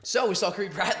So we saw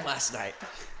Creed Bratton last night.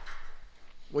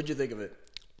 What'd you think of it?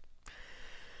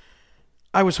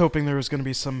 I was hoping there was going to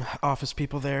be some Office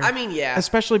people there. I mean, yeah.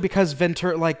 Especially because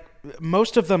Ventura, like,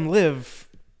 most of them live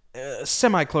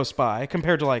semi-close by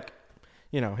compared to, like,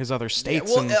 you know, his other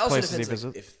states and places he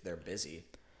visits. If they're busy.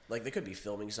 Like, they could be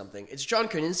filming something. It's John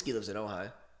Krasinski lives in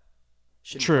Ojai.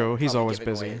 True, he's always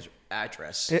busy. His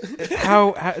address.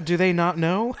 How do they not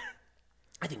know?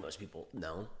 I think most people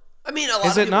know. I mean, a lot of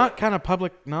people... Is it not kind of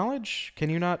public knowledge? Can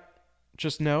you not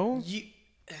just know?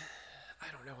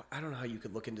 I don't know how you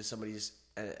could look into somebody's...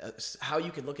 how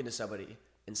you could look into somebody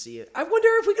and see it. I wonder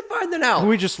if we could find that out. Can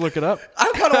we just look it up?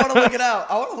 I kind of want to look it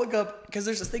out. I want to look up... Because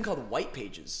there's this thing called White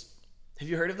Pages. Have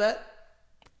you heard of that?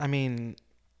 I mean,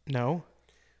 no.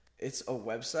 It's a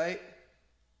website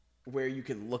where you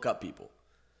can look up people.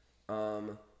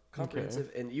 Comprehensive.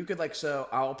 Okay. And you could like... So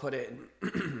I'll put it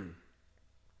in...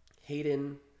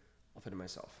 Hayden... I'll put it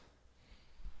myself.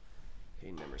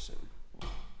 Hayden Emerson.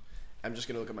 I'm just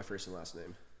going to look at my first and last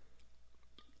name.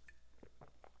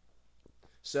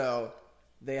 So,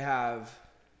 they have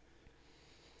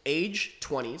age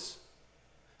 20s.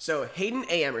 So, Hayden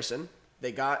A. Emerson.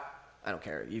 They got, I don't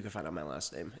care. You can find out my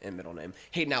last name and middle name.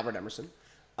 Hayden Albert Emerson.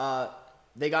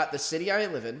 They got the city I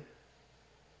live in.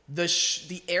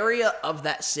 The area of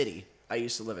that city I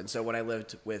used to live in. So, when I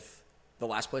lived with the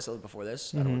last place I lived before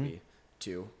this, I don't want to be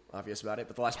too obvious about it,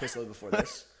 but the last place I lived before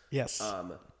this. Yes.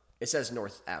 It says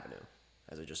North Avenue,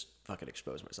 as I just fucking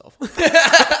expose myself.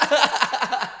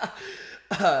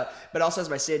 But it also has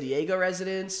my San Diego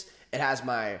residence. It has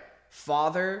my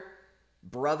father,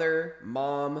 brother,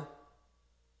 mom.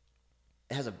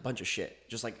 It has a bunch of shit,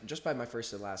 just by my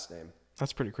first and last name.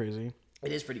 That's pretty crazy.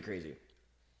 It is pretty crazy.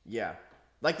 Yeah.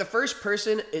 Like the first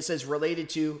person, it says related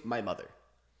to my mother.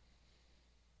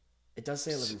 It does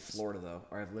say I live in Florida, though,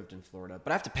 or I've lived in Florida.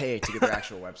 But I have to pay to get their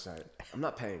actual website. I'm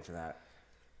not paying for that.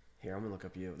 Here, I'm going to look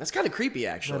up you. That's kind of creepy,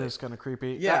 actually. That is kind of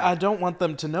creepy. Yeah. I don't want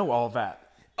them to know all that.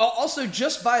 Also,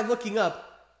 just by looking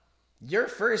up your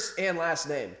first and last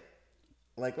name.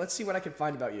 Like, let's see what I can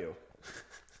find about you.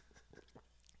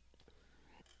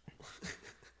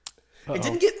 It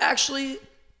didn't get, actually,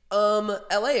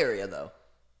 L.A. area, though.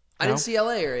 I didn't see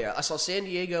L.A. area. I saw San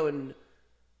Diego and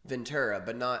Ventura,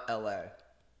 but not L.A.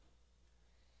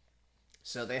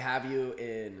 So they have you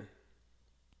in.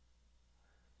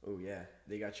 Oh yeah,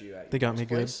 they got you at. They got me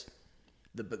place.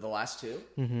 Good. The last two,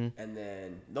 and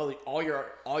then all your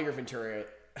Ventura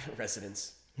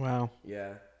residents. Wow.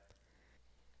 Yeah.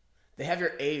 They have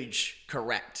your age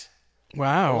correct.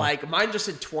 Wow. Like mine just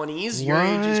said 20s. Your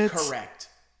age is correct.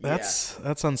 That's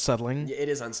unsettling. Yeah, it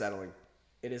is unsettling.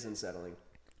 It is unsettling.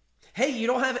 Hey, you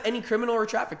don't have any criminal or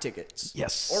traffic tickets.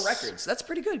 Yes. Or records. That's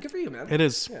pretty good. Good for you, man. It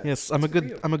is. Yeah, yes, I'm a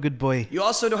good boy. You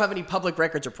also don't have any public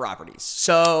records or properties.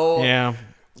 So yeah,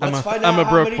 let's find out I'm a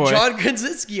how broke many boy. John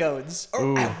Krasinski owns.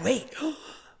 Wait.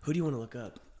 Who do you want to look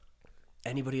up?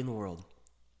 Anybody in the world.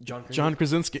 John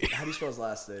Krasinski. How do you spell his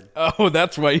last name? Oh,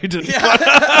 that's why you didn't.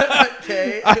 Yeah.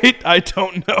 Okay. I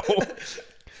don't know.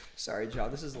 Sorry,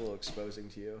 John. This is a little exposing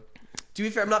to you. To be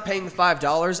fair, I'm not paying the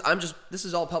 $5. This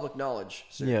is all public knowledge.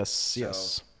 Sir. Yes. You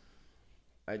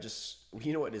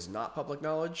know what is not public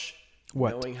knowledge?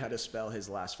 What? Knowing how to spell his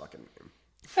last fucking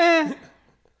name.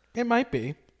 It might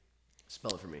be.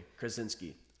 Spell it for me.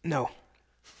 Krasinski. No.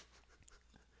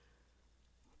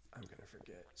 I'm going to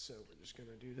forget. So we're just going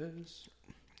to do this.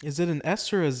 Is it an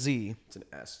S or a Z? It's an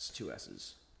S. It's two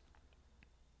S's.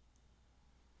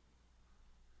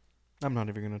 I'm not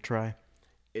even going to try.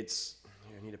 It's...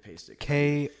 I need to paste it.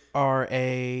 K-R-A-S-I-N...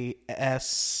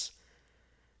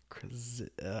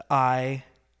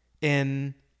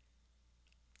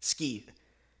 Ski.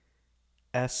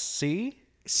 S-C?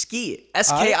 Ski.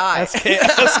 S-K-I. S-K-I.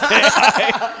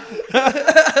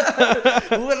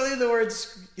 Literally the word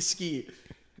ski.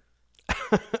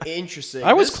 Interesting.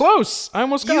 I was close. I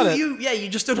almost got it. You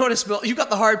just don't know how to spell. You got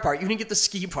the hard part. You didn't get the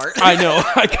ski part. I know.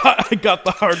 I got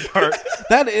the hard part.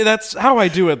 That's how I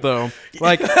do it, though.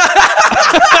 Like,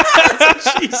 That's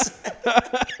what she said.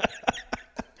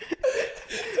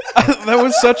 That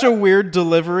was such a weird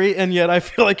delivery, and yet I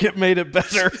feel like it made it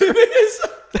better. It is.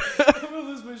 I'm gonna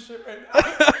lose my shit right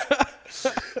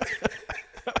now.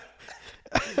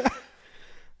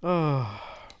 Oh.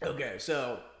 Okay,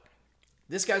 so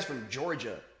this guy's from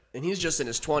Georgia, and he's just in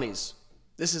his 20s.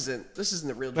 This isn't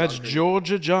the real John. That's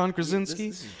Georgia John Krasinski?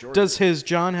 This is Georgia. Does his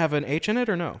John have an H in it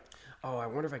or no? Oh, I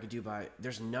wonder if I could do by...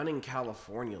 There's none in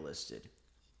California listed.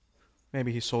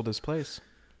 Maybe he sold his place.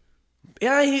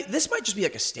 Yeah, this might just be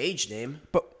like a stage name.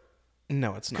 But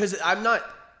no, it's not. Because I'm not...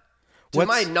 To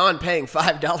my non-paying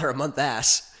 $5 a month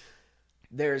ass,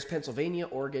 There's Pennsylvania,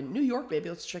 Oregon, New York, baby.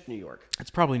 Let's check New York. It's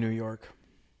probably New York.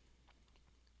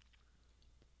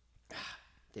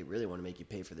 They really want to make you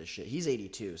pay for this shit. He's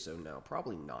 82, so no,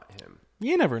 probably not him.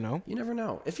 You never know. You never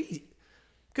know. If he,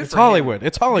 it's Hollywood.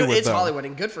 It's Hollywood. It's though. Hollywood,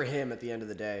 and good for him at the end of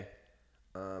the day.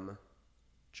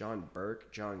 John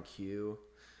Burke, John Q.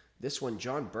 This one,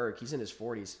 John Burke, he's in his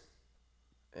 40s.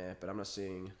 But I'm not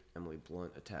seeing Emily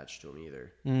Blunt attached to him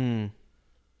either.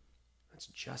 That's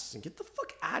Justin. Get the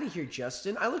fuck out of here,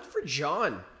 Justin. I looked for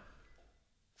John.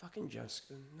 Fucking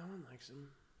Justin. No one likes him.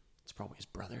 It's probably his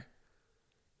brother.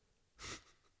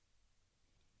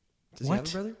 Does he have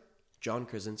a brother? John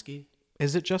Krasinski?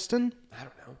 Is it Justin? I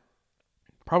don't know.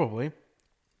 Probably.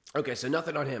 Okay, so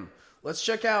nothing on him. Let's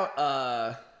check out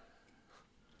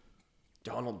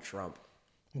Donald Trump.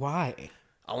 Why?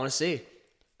 I want to see.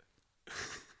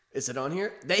 Is it on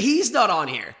here? He's not on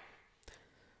here.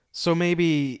 So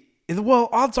maybe... Well,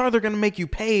 odds are they're going to make you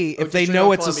pay if they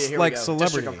know it's a like celebrity.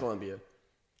 District of Columbia.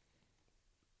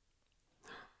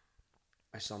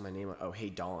 I saw my name. Oh, Hey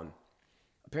Dawn.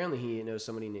 Apparently he knows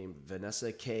somebody named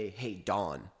Vanessa K. Hey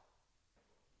Dawn.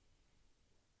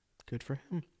 Good for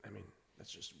him. I mean,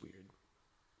 that's just weird.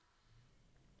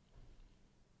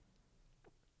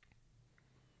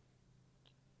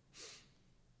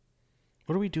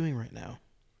 What are we doing right now?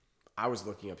 I was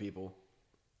looking at people.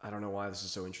 I don't know why this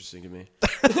is so interesting to me.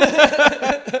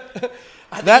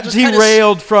 That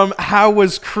derailed from How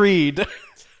Was Creed?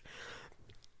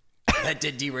 That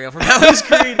did derail from How Was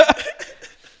Creed.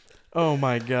 Oh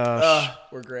my gosh.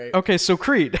 We're great. Okay, so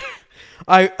Creed.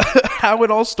 How it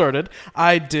all started,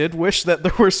 I did wish that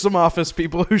there were some Office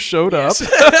people who showed up.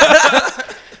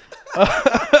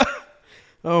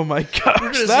 Oh my gosh.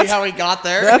 We're going to see how he got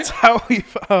there. That's how we...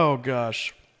 Oh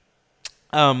gosh.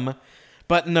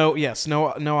 But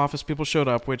no Office people showed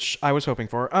up, which I was hoping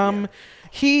for.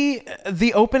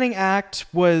 The opening act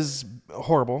was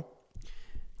horrible.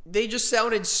 They just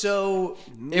sounded so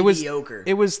mediocre.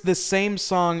 It was the same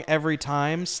song every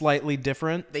time, slightly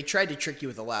different. They tried to trick you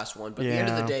with the last one, but at the end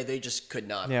of the day, they just could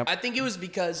not. Yep. I think it was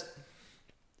because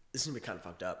this is going to be kind of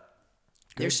fucked up.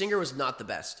 Their singer was not the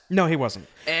best. No, he wasn't.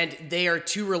 And they are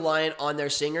too reliant on their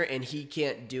singer, and he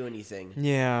can't do anything.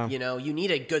 Yeah. You know, you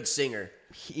need a good singer.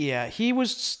 Yeah, he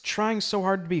was trying so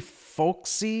hard to be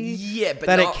folksy. Yeah, but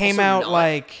that it came out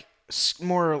like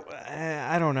more,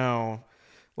 I don't know,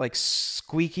 like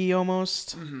squeaky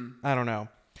almost. Mm-hmm. I don't know.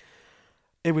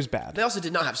 It was bad. They also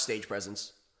did not have stage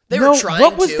presence. They were trying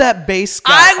what was that bass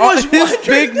guy? His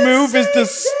big move is to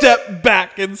step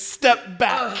back and step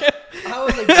back. I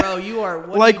was like, bro, you are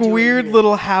like weird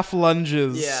little half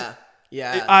lunges. Yeah.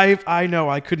 I know.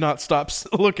 I could not stop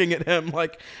looking at him.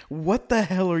 Like, what the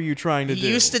hell are you trying to do? He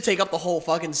used to take up the whole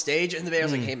fucking stage, and the band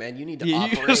was like, "Hey, man, you need to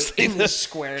operate in this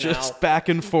square now. Just back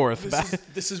and forth.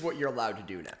 This is what you're allowed to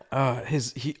do now."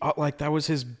 That was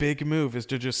his big move, is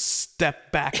to just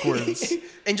step backwards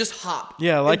and just hop.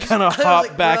 Yeah, like kind of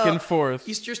hop back and forth.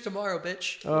 Easter's tomorrow,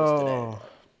 bitch. Oh.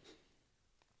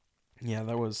 Yeah,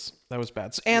 that was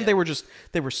bad. And they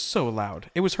were so loud.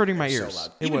 It was hurting my ears. So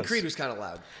loud. Even Creed was kind of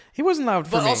loud. He wasn't loud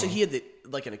for me. But also he had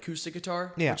an acoustic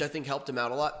guitar, which I think helped him out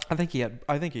a lot. I think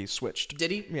he switched. Did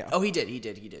he? Yeah. Oh, he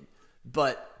did.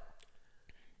 But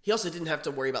he also didn't have to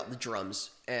worry about the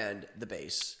drums and the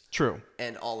bass. True.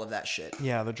 And all of that shit.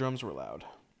 Yeah, the drums were loud.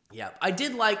 Yeah. I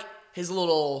did like his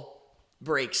little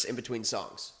breaks in between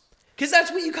songs. Because that's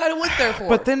what you kind of went there for.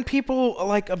 But then people,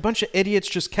 like a bunch of idiots,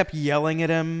 just kept yelling at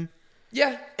him.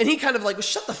 Yeah, and he kind of like,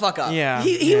 shut the fuck up. Yeah,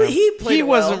 he played. He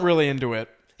wasn't really into it.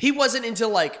 He wasn't into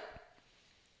like,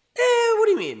 what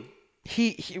do you mean?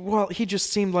 He just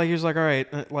seemed like he was like, all right,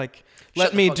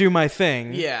 let me do my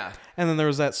thing. Yeah. And then there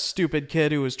was that stupid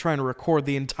kid who was trying to record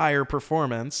the entire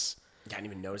performance. I didn't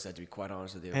even notice that, to be quite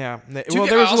honest with you. Yeah. Well,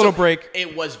 there was a little break.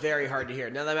 It was very hard to hear.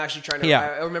 Now that I'm actually trying to,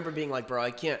 I remember being like, bro,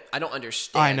 I don't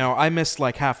understand. I know. I missed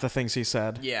like half the things he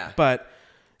said. Yeah. But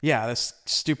yeah, this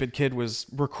stupid kid was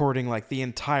recording like the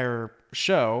entire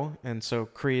show. And so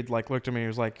Creed like looked at me and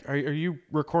was like, are you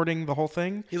recording the whole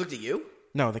thing? He looked at you?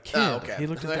 No, the kid. Oh, okay. He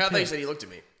looked at the kid. I thought you said he looked at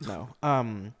me. No.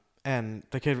 And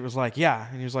the kid was like, yeah.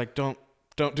 And he was like, don't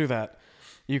do that.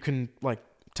 You can like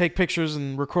take pictures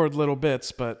and record little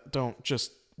bits, but don't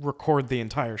just record the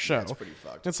entire show. That's pretty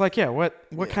fucked. It's like,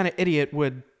 what kind of idiot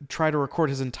would try to record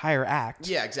his entire act?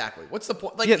 Yeah, exactly. What's the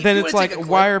point? Like, then it's like,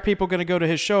 why are people going to go to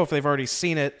his show if they've already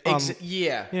seen it?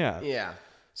 Yeah.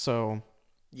 So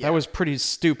that was pretty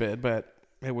stupid, but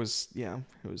it was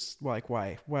like,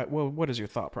 why? What is your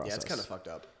thought process? Yeah, it's kind of fucked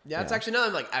up. Yeah, it's actually, now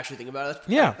I'm like actually thinking about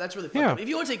it. That's really fucked up. If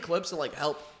you want to take clips and like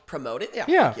help promote it,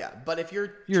 yeah. But if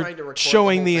you're trying to record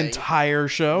showing the whole thing, entire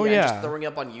show, just throwing it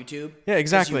up on YouTube, yeah,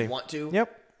 exactly. You want to,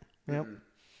 yep. Yep.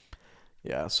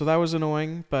 Yeah, so that was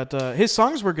annoying, but his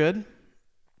songs were good.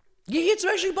 Yeah, he had some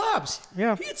actually bops.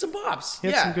 Yeah. He had some bops. He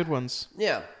had some good ones.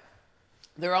 Yeah.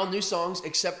 They're all new songs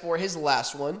except for his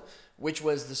last one, which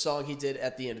was the song he did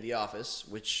at the end of The Office,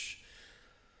 which...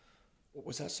 What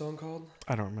was that song called?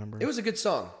 I don't remember. It was a good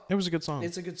song. It was a good song.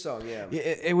 It's a good song, yeah.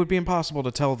 It would be impossible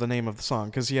to tell the name of the song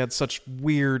because he had such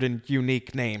weird and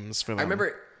unique names for them. I remember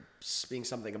it being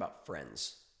something about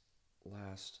friends.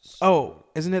 Last song. Oh,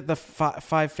 isn't it the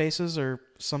Five Faces or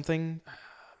something?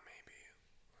 Maybe.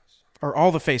 Or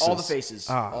All the Faces? All the Faces.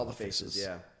 Ah, All the Faces,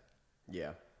 yeah.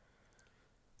 Yeah.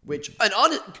 Which,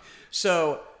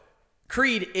 so,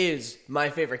 Creed is my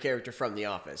favorite character from The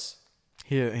Office.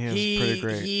 He is pretty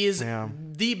great. He is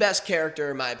the best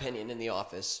character, in my opinion, in The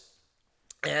Office.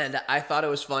 And I thought it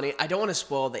was funny. I don't want to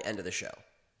spoil the end of the show.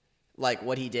 Like,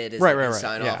 what he did is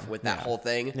sign off with that whole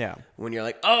thing. Yeah. When you're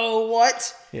like, oh,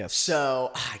 what? Yes.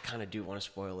 So, I kind of do want to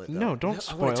spoil it, though. No, don't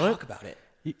spoil it. I want to talk about it.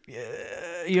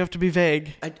 You have to be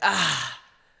vague.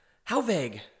 How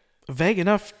vague? Vague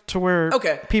enough to where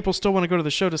people still want to go to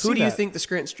the show to see that. Who do you think the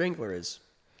Scranton Strangler is?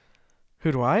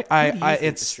 Who do I?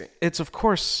 It's of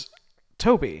course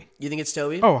Toby. You think it's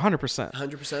Toby? Oh, 100%.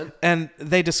 100%? And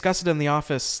they discuss it in The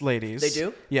Office, ladies. They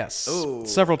do? Yes. Ooh,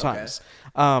 several times.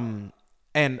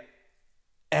 And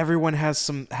everyone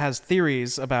has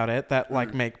theories about it that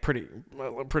like make pretty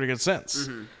good sense.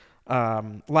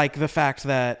 Like the fact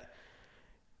that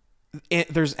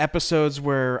there's episodes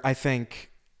where I think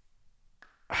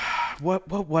what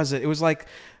was it? It was like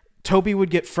Toby would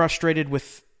get frustrated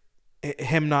with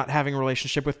him not having a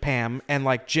relationship with Pam, and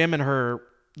like Jim and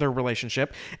their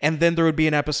relationship, and then there would be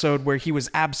an episode where he was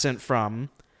absent from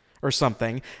or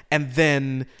something, and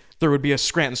then there would be a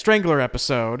Scranton Strangler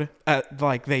episode,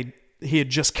 like he had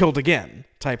just killed again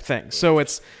type thing. So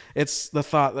it's the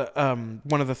thought that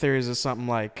one of the theories is something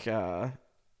like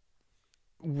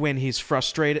when he's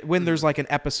frustrated, when there's like an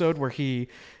episode where he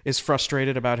is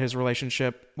frustrated about his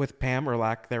relationship with Pam or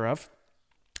lack thereof,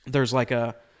 there's like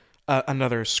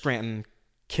another Scranton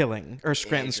killing or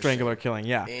Scranton Strangler killing.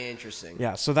 Yeah. Interesting.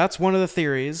 Yeah. So that's one of the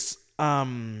theories.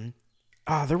 There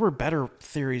were better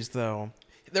theories though.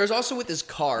 There's also with his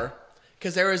car,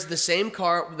 because there was the same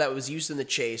car that was used in the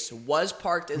chase was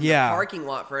parked in the parking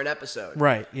lot for an episode.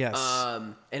 Right. Yes.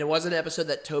 And it was an episode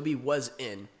that Toby was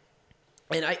in,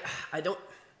 and I don't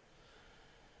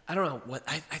know what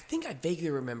I think I vaguely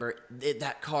remember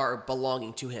that car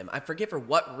belonging to him. I forget for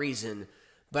what reason.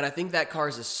 But I think that car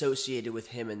is associated with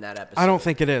him in that episode. I don't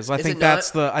think it is. I think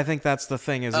that's the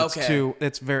thing. Is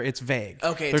it's vague.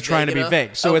 Okay, they're trying to be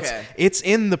vague. So it's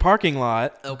in the parking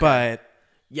lot, but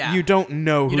you don't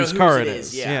know whose car it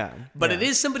is. Yeah. But it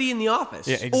is somebody in the office.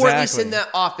 Yeah, exactly. Or at least in that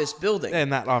office building. In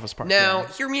that office park. Now,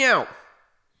 hear me out.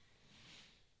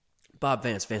 Bob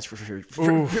Vance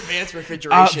Refrigeration.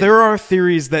 There are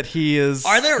theories that he is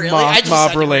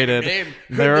mob related.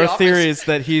 There are theories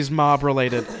that he's mob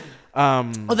related.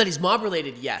 That he's mob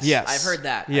related. Yes. I've heard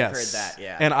that.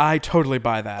 Yeah. And I totally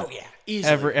buy that. Oh yeah,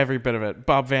 easily. Every bit of it.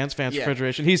 Bob Vance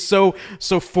Refrigeration. He's so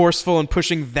forceful and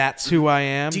pushing. That's who I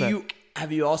am.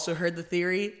 Have you also heard the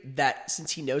theory that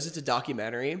since he knows it's a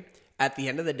documentary, at the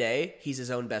end of the day, he's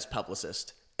his own best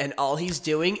publicist, and all he's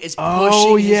doing is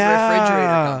pushing his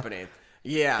refrigerator company.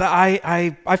 Yeah,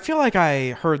 I feel like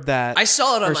I heard that. I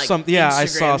saw it on Instagram. Yeah, I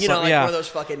saw one of those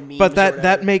fucking memes. But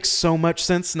that makes so much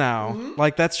sense now. Mm-hmm.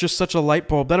 Like that's just such a light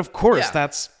bulb. That of course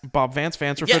that's Bob Vance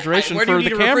Refrigeration for the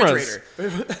cameras.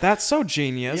 That's so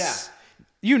genius. Yeah,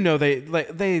 you know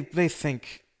they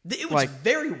think. It was a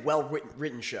very well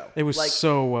written show. It was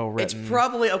so well written. It's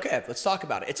probably okay. Let's talk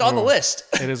about it. It's on the list.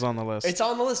 It is on the list. It's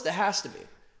on the list. It has to be.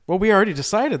 Well, we already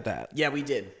decided that. Yeah, we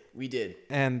did.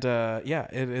 And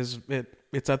it is.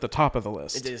 It's at the top of the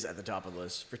list. It is at the top of the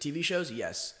list for TV shows.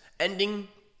 Yes. Ending.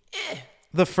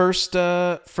 The first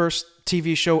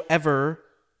TV show ever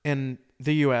in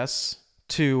the U.S.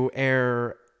 to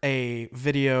air a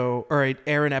video or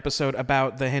air an episode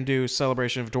about the Hindu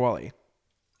celebration of Diwali.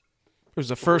 It was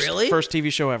the first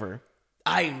TV show ever.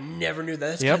 I never knew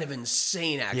that. That's kind of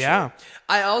insane, actually. Yeah.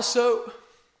 I also...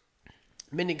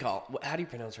 Mindy How do you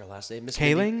pronounce her last name?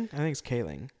 Kaling? I think it's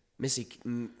Kaling.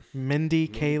 Mindy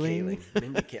Kaling?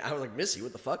 I was like, Missy,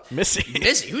 what the fuck? Missy?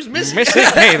 Who's Missy? Missy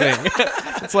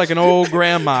Kaling. It's like an old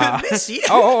grandma. Missy?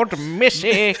 Old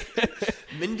Missy.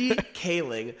 Mindy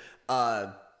Kaling,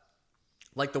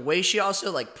 like the way she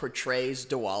also like portrays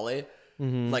Diwali,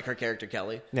 like her character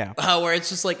Kelly. Yeah. Where it's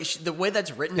just like the way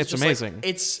that's written is just amazing. Like,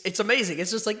 it's amazing.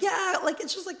 It's just like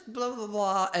it's just like blah blah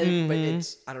blah. And, but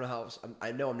it's I don't know how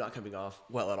I know I'm not coming off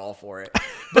well at all for it.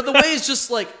 But the way it's just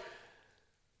like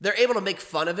they're able to make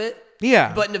fun of it.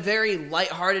 Yeah. But in a very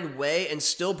lighthearted way and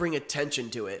still bring attention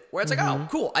to it. Where it's like, oh,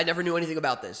 cool. I never knew anything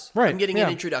about this. Right. I'm getting an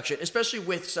introduction, especially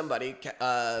with somebody,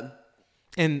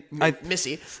 and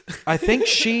Missy. I think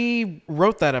she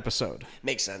wrote that episode.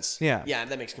 Makes sense. Yeah. Yeah,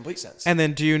 that makes complete sense. And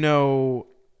then do you know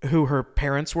who her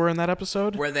parents were in that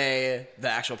episode? Were they the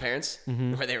actual parents?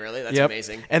 Were they really? That's Yep.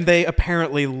 amazing. And they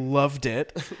apparently loved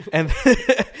it. And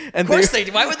of course they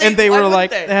did. Why would they? And they why were would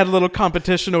like, they? had a little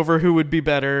competition over who would be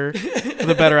better,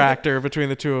 the better actor between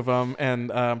the two of them.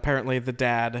 And apparently the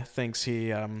dad thinks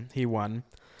he won.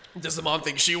 Does the mom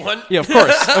think she won? Yeah, of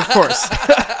course, of course.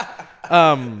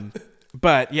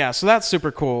 But yeah, so that's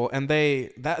super cool, and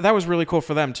that was really cool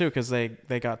for them too, because they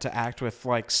got to act with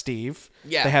like Steve.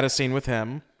 Yeah, they had a scene with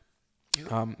him.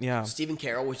 Yeah, Steve and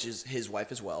Carol, which is his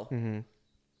wife as well. Mm-hmm.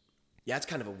 Yeah, it's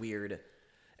kind of a weird,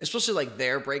 especially like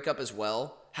their breakup as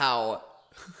well. How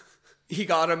he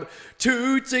got him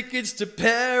 2 tickets to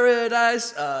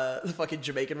paradise, the fucking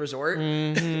Jamaican resort,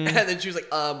 and then she was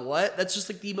like, what? That's just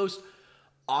like the most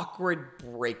awkward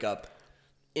breakup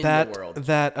in the world.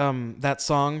 That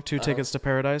song, 2 Tickets to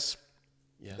Paradise,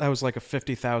 that was like a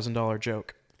 $50,000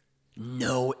 joke.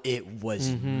 No, it was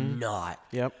not.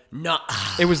 Yep. Not.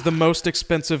 It was the most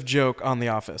expensive joke on The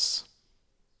Office.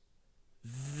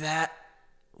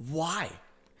 Why?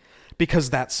 Because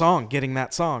getting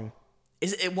that song.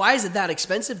 Why is it that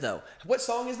expensive though? What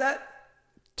song is that?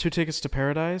 2 Tickets to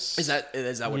Paradise. Is that what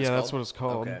it's called? Yeah, that's what it's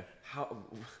called.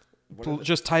 Okay.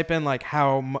 Just type in like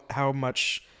how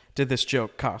much did this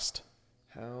joke cost?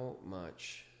 How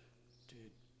much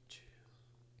did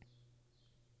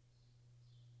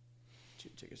 2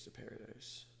 Tickets to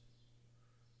Paradise?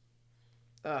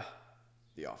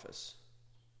 The Office.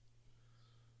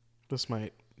 This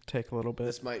might take a little bit.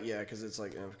 This might, because it's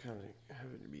like kind of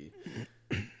having to be.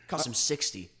 Cost him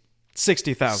 60.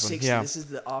 60,000. Yeah. This is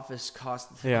The Office cost.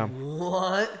 Yeah.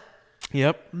 What?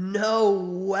 Yep. No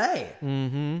way.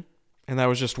 Mm-hmm. And that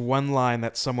was just one line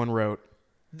that someone wrote.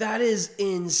 That is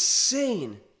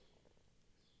insane.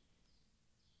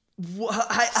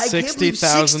 I can't believe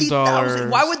 $60,000.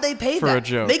 Why would they pay for that? A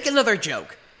joke? Make another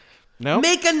joke. No?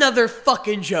 Make another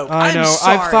fucking joke. I know. I'm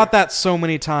sorry. I've thought that so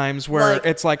many times where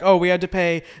it's like, oh, we had to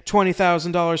pay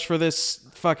 $20,000 for this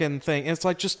fucking thing. And it's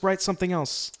like, just write something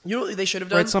else. You know what they should have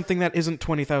done? Write something that isn't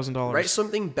 $20,000. Write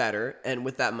something better, and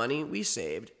with that money we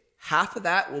saved, half of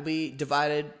that will be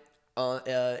divided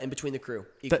in between the crew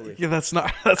equally. That's not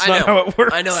how it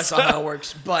works. I know that's not how it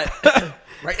works, but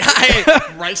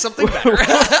write something better.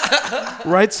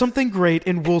 Write something great,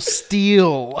 and we'll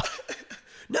steal.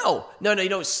 No, you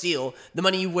don't steal. The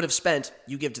money you would have spent,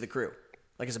 you give to the crew,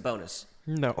 like as a bonus.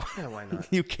 No. Yeah, why not?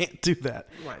 You can't do that.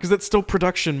 Because that's still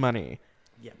production money.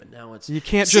 Yeah, but now it's... You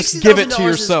can't just give it to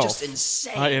yourself. Is just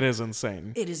insane. It is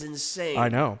insane. It is insane. I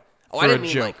know. Oh, For I didn't a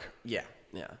mean joke. like... Yeah.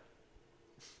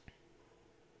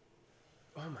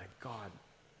 Oh my god.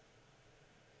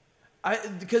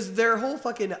 Because their whole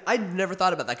fucking... I never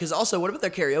thought about that. Because also, what about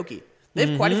their karaoke? They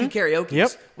have quite a few karaoke's.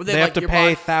 Yep. Where They have to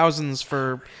pay thousands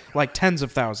for, like, tens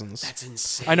of thousands. That's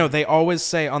insane. I know. They always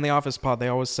say, on the Office Pod, they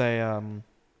always say,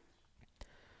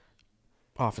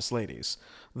 Office ladies,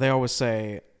 they always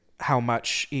say how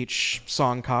much each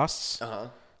song costs. Uh-huh.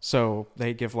 So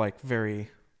they give, like, very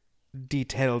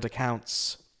detailed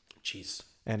accounts. Jeez.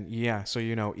 And, so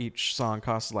each song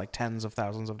costs, like, tens of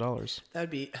thousands of dollars. That would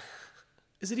be...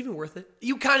 Is it even worth it?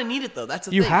 You kind of need it, though. That's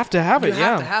the thing. You have to have it, You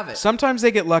have to have it. Sometimes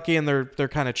they get lucky and they're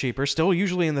kind of cheaper. Still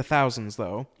usually in the thousands,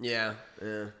 though. Yeah.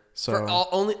 So For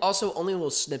only a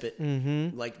little snippet.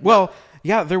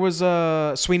 Mm-hmm. There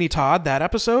was Sweeney Todd, that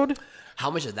episode. How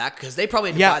much of that? Because they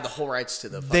probably had to buy the whole rights to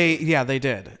the. They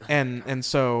did, and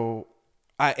so,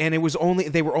 and it was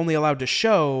they were only allowed to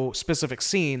show specific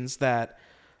scenes that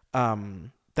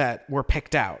were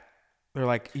picked out. They're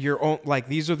like,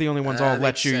 these are the only ones I'll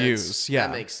let you use. Yeah,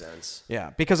 that makes sense.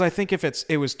 Yeah, because I think if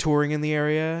it was touring in the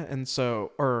area, and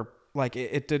so, or like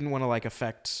it didn't want to like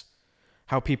affect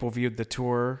how people viewed the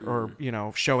tour,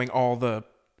 or showing all the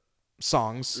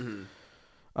songs,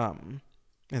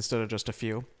 instead of just a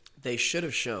few. They should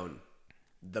have shown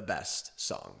the best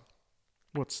song.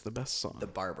 What's the best song? The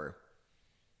Barber.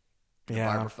 The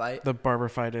Barber Fight. The Barber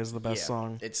Fight is the best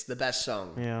song. It's the best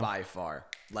song by far.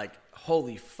 Like,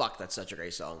 holy fuck, that's such a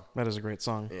great song. That is a great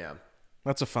song. Yeah.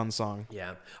 That's a fun song.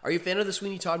 Yeah. Are you a fan of the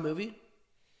Sweeney Todd movie?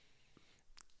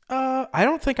 I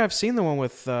don't think I've seen the one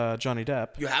with Johnny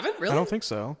Depp. You haven't? Really? I don't think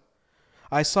so.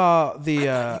 I saw the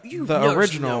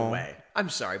original. No way. I'm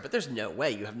sorry, but there's no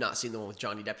way you have not seen the one with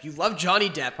Johnny Depp. You love Johnny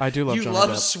Depp. I do love Johnny Depp. You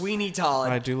love Sweeney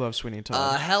Todd. I do love Sweeney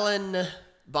Todd. Helen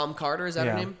Baum Carter, is that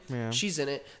her name? Yeah. She's in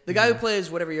it. The guy who plays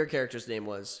whatever your character's name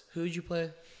was. Who did you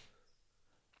play?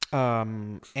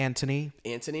 Anthony.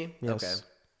 Anthony? Yes. Okay.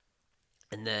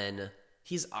 And then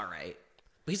he's all right.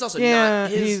 But he's also Yeah,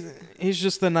 not his... he's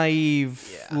just the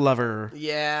naive lover.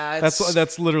 Yeah,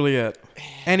 that's literally it.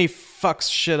 And he fucks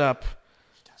shit up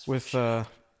with for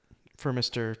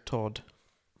Mr. Todd.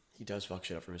 He does fuck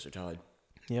shit up for Mr. Todd.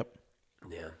 Yep.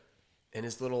 Yeah. And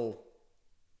his little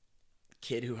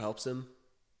kid who helps him.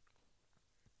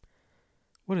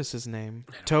 What is his name?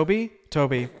 Toby?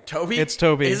 Toby. Toby? It's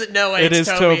Toby. Is it? No way. It is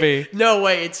Toby. No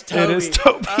way. It's Toby. It is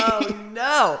Toby. Oh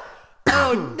no.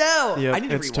 Oh no. Yep, I need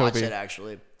to it's rewatch Toby. it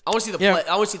actually. I want to see the play.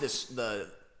 I want to see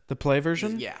the play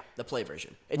version. Yeah, the play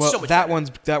version. It's Well, so much that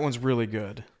better. one's really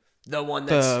good. The one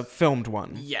that's The filmed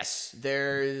one. yes.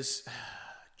 There's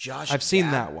Josh. I've seen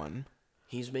Gad. that one.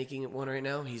 He's making one right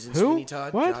now. He's in Who? Sweeney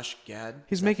Todd. What? Josh Gad.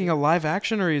 He's making a live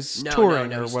action, or he's No, touring,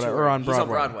 no, or he's whatever, touring. or on Broadway. He's on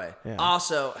Broadway. Yeah.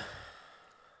 Also,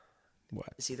 What?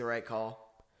 is he the right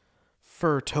call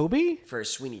For Toby? for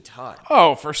Sweeney Todd?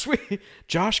 Oh, for sweet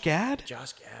Josh Gad?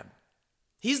 Josh Gad.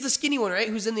 He's the skinny one, right?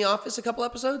 Who's in The Office a couple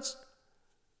episodes?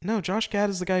 No, Josh Gad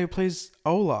is the guy who plays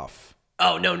Olaf.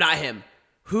 Oh no, not him.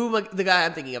 The guy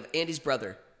I'm thinking of? Andy's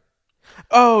brother.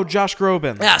 Oh, Josh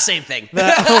Groban. Yeah, same thing.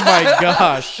 Oh my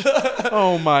gosh.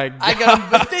 Oh my god. I got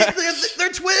them.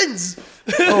 They're twins.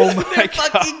 Oh my They're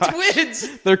god. fucking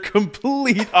twins. They're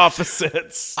complete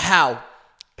opposites. How?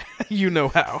 You know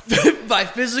how. By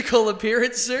physical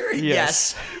appearance, sir?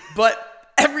 Yes.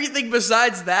 But everything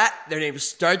besides that, their name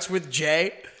starts with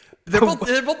J. They're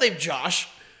both named Josh.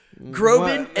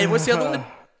 Groban, and what's the other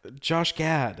one? Josh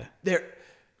Gad.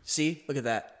 See? Look at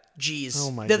that. G's.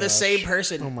 Oh my They're the gosh. same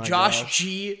person. Oh my Josh gosh.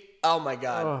 G. Oh my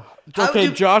god. Okay,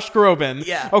 Josh Groban.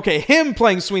 Yeah. Okay, him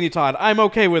playing Sweeney Todd. I'm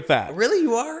okay with that. Really,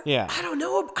 you are? Yeah. I don't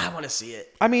know. I want to see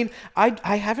it. I mean,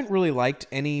 I haven't really liked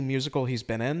any musical he's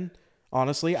been in.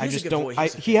 Honestly, I has a just good don't.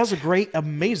 voice. He has a great,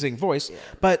 amazing voice,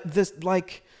 but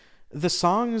the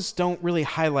songs don't really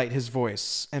highlight his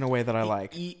voice in a way that I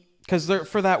like. Because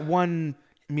for that one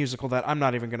musical that I'm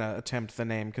not even gonna attempt the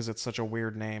name because it's such a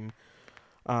weird name.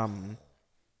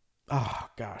 Oh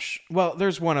gosh. Well,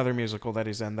 there's one other musical that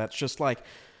he's in that's just like,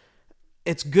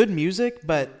 it's good music,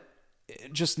 but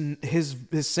just his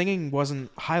singing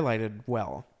wasn't highlighted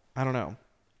well. I don't know.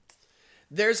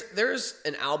 There's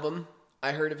an album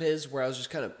I heard of his where I was just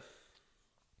kind of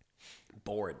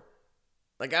bored.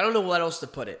 Like, I don't know what else to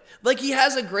put it. Like, he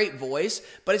has a great voice,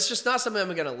 but it's just not something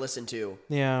I'm going to listen to.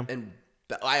 Yeah. And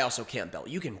I also can't belt.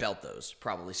 You can belt those,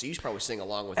 probably. So you should probably sing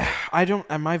along with it. I don't.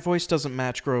 My voice doesn't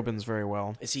match Groban's very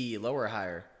well. Is he lower or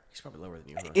higher? He's probably lower than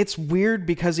you. Huh? It's weird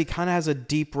because he kind of has a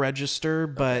deep register,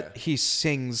 but he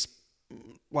sings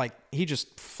like he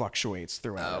just fluctuates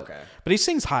throughout. Okay. But he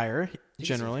sings higher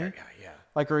generally. Yeah.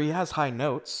 Like, or he has high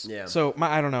notes. Yeah. So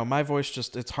I don't know. My voice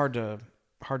just, it's hard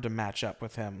to match up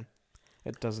with him.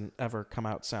 It doesn't ever come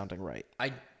out sounding right.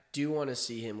 I do want to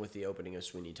see him with the opening of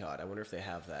Sweeney Todd. I wonder if they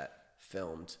have that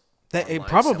filmed.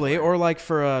 Probably, somewhere. or like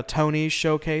for a Tony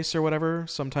showcase or whatever.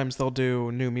 Sometimes they'll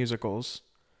do new musicals.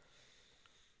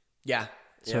 Yeah.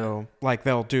 So like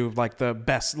they'll do like the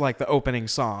best, like the opening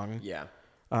song. Yeah.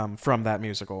 From that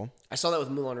musical. I saw that with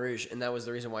Moulin Rouge, and that was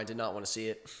the reason why I did not want to see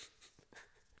it.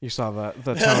 You saw the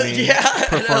Tony yeah,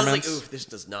 performance. and I was like, oof, this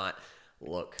does not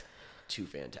look too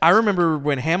fantastic. I remember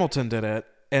when Hamilton did it,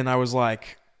 and I was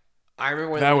like, I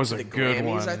remember when that they went was to a the good Grammys,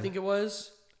 one. I think it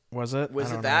was. Was it?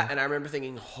 Was it that? And I remember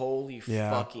thinking, holy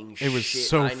fucking shit. It was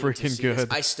so I need to freaking see this. good.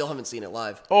 I still haven't seen it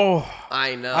live. Oh,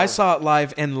 I know. I saw it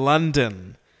live in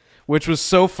London, which was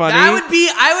so funny. I would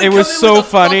It come was in so with a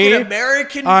funny. fucking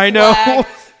American I know. flag,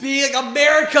 being like,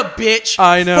 America, bitch.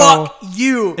 I know. Fuck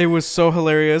you. It was so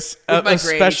hilarious, With my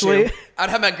especially. granny, too. I'd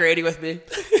have my granny with me,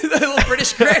 the little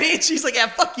British granny, and she's like, "Yeah,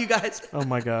 fuck you guys." Oh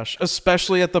my gosh!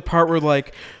 Especially at the part where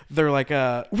like they're like,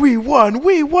 "We won,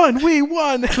 we won, we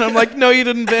won," and I'm like, "No, you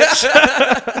didn't,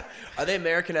 bitch." Are they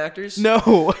American actors?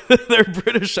 No, they're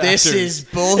British actors. This is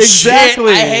bullshit.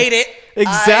 Exactly. I hate it.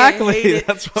 Exactly. I hate it.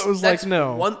 That's what I was like.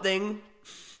 No. One thing.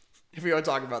 If we want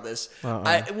to talk about this,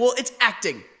 well, it's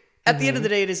acting. At the end of the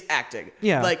day, it is acting.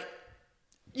 Yeah. Like,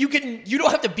 you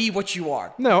don't have to be what you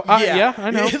are. No. Yeah,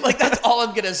 I know. Like, that's all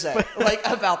I'm gonna say. Like,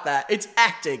 about that, it's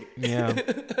acting. Yeah.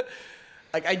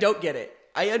 Like, I don't get it.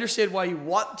 I understand why you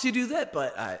want to do that,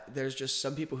 but there's just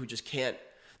some people who just can't.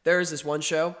 There's this one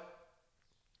show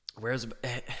where it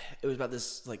was about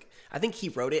this, like, I think he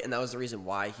wrote it, and that was the reason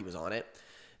why he was on it.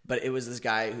 But it was this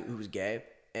guy who was gay,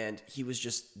 and he was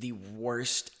just the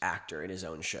worst actor in his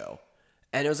own show.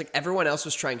 And it was like everyone else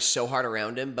was trying so hard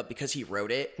around him, but because he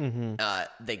wrote it,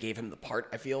 they gave him the part,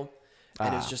 I feel.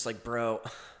 And it was just like, bro,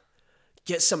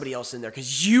 get somebody else in there,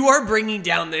 because you are bringing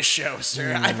down this show,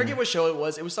 sir. I forget what show it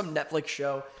was. It was some Netflix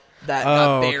show that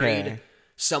got buried. Okay.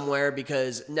 somewhere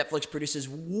because Netflix produces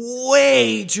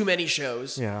way too many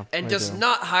shows and does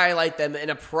not highlight them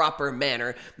in a proper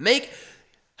manner.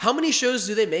 How many shows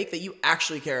do they make that you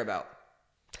actually care about?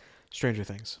 Stranger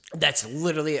Things. That's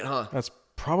literally it, huh? That's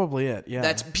probably it. Yeah.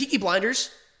 That's Peaky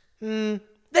Blinders. But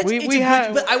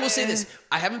I will say this: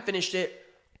 I haven't finished it.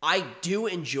 I do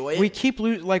enjoy it. We keep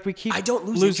I don't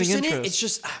lose losing interest in it. It's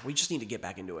just we just need to get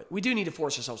back into it. We do need to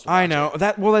force ourselves to watch I know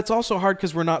that. Well, that's also hard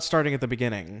because we're not starting at the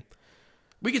beginning.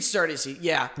 We could start at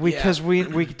because we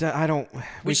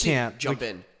can't jump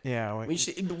in. Yeah,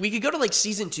 we could go to like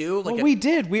season 2. We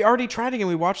did. We already tried it, and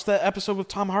we watched the episode with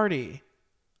Tom Hardy.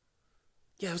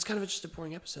 Yeah, it was kind of just a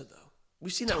boring episode though.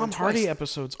 We've seen that Tom Hardy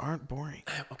episodes aren't boring.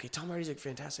 Okay, Tom Hardy's a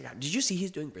fantastic guy. Did you see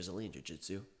he's doing Brazilian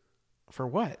Jiu-Jitsu? For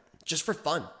what? Just for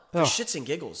fun. For shits and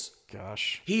giggles.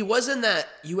 Gosh. He was in that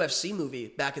UFC movie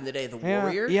back in the day, The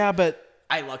Warrior. Yeah, but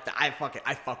I loved that. I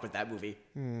fuck with that movie.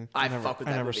 I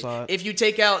never saw it. If you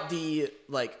take out the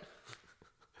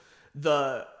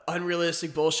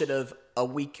unrealistic bullshit of a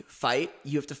week fight,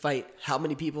 you have to fight how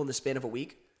many people in the span of a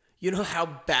week? You know how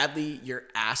badly your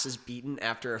ass is beaten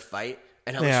after a fight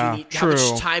and how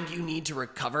much time you need to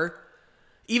recover?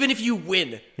 Even if you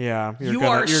win. Yeah,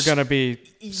 you're gonna be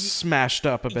smashed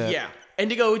up a bit. Yeah. And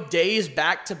to go days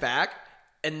back to back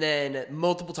and then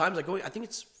multiple times, I think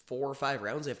it's 4 or 5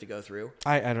 rounds they have to go through.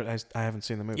 I haven't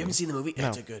seen the movie. You haven't seen the movie? No.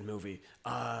 It's a good movie.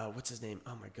 What's his name?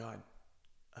 Oh my god.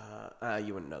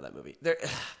 You wouldn't know that movie.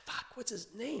 What's his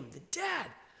name? The dad.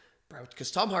 Bro,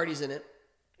 because Tom Hardy's in it.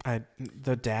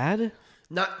 The dad?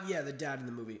 The dad in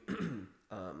the movie.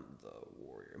 The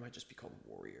Warrior. It might just be called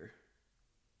Warrior.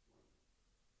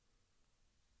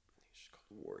 I think it's just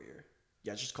called Warrior.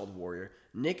 Yeah, it's just called Warrior.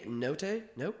 Nick Nolte?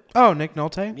 Nope. Oh, Nick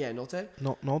Nolte? Yeah, Nolte.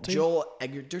 Nolte? Joel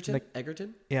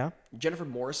Egerton? Yeah. Jennifer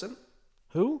Morrison?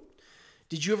 Who?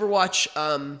 Did you ever watch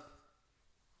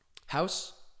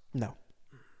House? No.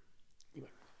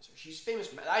 She's famous.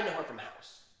 I know her from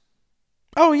House.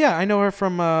 Oh, yeah. I know her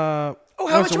from How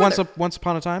I Met Your Mother. Once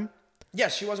Upon a Time?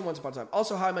 Yes, she was in Once Upon a Time.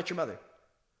 Also, How I Met Your Mother.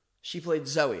 She played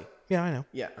Zoe. Yeah, I know.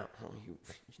 Yeah. You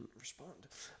didn't respond.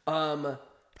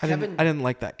 I didn't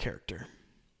like that character.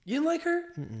 You didn't like her?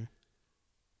 Mm-mm.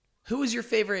 Who was your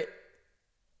favorite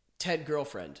Ted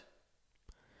girlfriend?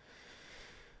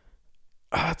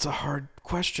 That's a hard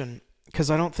question because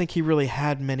I don't think he really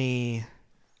had many.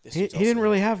 He didn't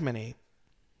really have many.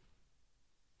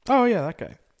 Oh yeah, that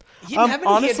guy. He didn't have any.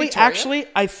 Honestly, actually,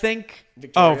 I think.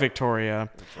 Victoria. Oh, Victoria.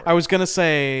 I was gonna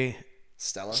say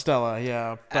Stella.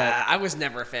 Yeah, but I was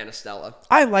never a fan of Stella.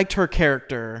 I liked her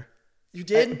character. You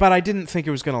did, but I didn't think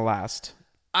it was gonna last.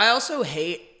 I also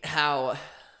hate how.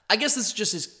 I guess this is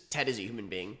just as Ted as a human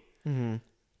being. Mm-hmm.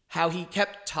 How he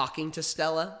kept talking to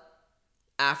Stella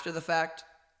after the fact.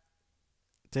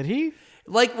 Did he?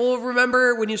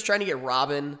 Remember when he was trying to get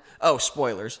Robin? Oh,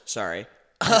 spoilers. Sorry.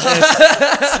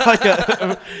 It's like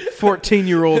a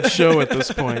 14-year-old show at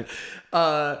this point.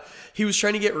 He was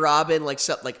trying to get Robin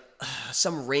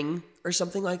some ring or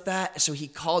something like that. So he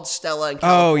called Stella in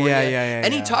California. Oh, yeah.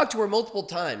 And he talked to her multiple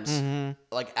times, mm-hmm.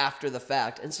 After the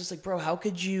fact. And it's just like, bro, how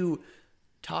could you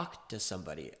talk to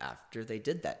somebody after they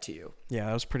did that to you? Yeah,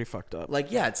 that was pretty fucked up.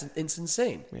 It's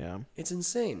insane. Yeah. It's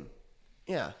insane.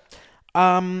 Yeah.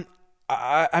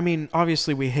 I mean,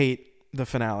 obviously we hate the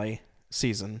finale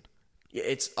season. Yeah,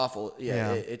 it's awful.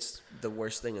 Yeah. It's the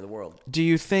worst thing in the world. Do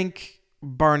you think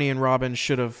Barney and Robin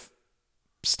should have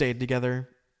stayed together?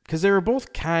 Because they were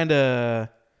both kind of...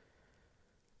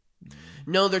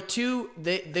 No, they're too...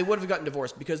 They would have gotten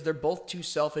divorced because they're both too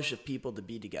selfish of people to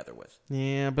be together with.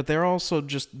 Yeah, but they're also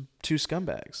just two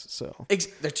scumbags, so...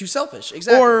 They're too selfish,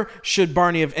 exactly. Or should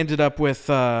Barney have ended up with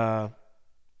the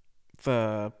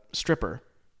stripper?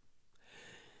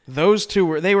 Those two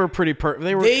were pretty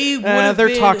their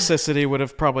toxicity would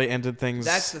have probably ended things.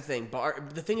 That's the thing.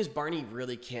 The thing is, Barney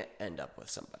really can't end up with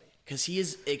somebody because he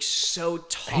is so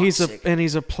toxic.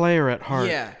 He's a player at heart.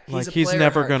 Yeah, he's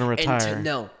never going to retire.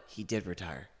 No, he did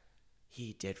retire.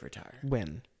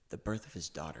 When? The birth of his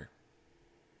daughter.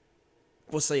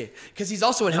 We'll see, because he's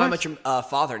also in How I Met Your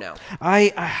Father now.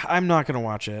 I'm not going to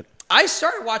watch it. I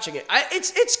started watching it.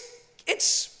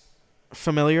 It's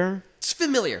familiar. It's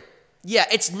familiar. Yeah,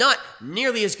 it's not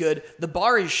nearly as good. The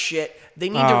bar is shit. They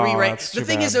need to rewrite. The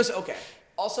thing is, okay.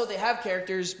 Also, they have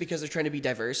characters because they're trying to be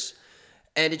diverse,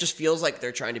 and it just feels like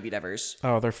they're trying to be diverse.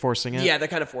 Oh, they're forcing it? Yeah, they're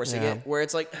kind of forcing it, where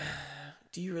it's like,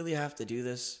 do you really have to do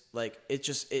this?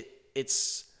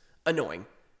 It's annoying.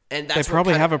 And that's they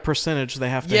probably have a percentage they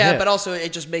have to hit. Yeah, but also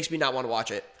it just makes me not want to watch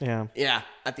it. Yeah. Yeah,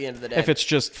 at the end of the day. If it's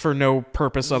just for no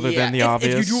purpose other than the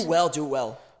obvious. If you do it well, do it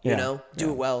well. You know? Do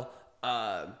it well.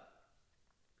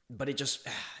 But it just,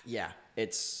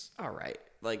 it's all right.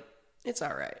 Like, it's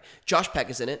all right. Josh Peck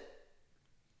is in it.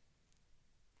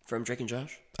 From Drake and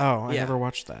Josh. Oh, I never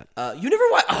watched that. You never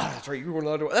watched... Oh, that's right. You weren't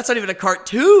allowed to watch. That's not even a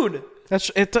cartoon.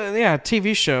 That's it. Yeah,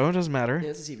 TV show. It doesn't matter. Yeah,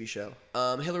 it's a TV show.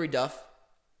 Hilary Duff.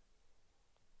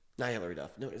 Not Hilary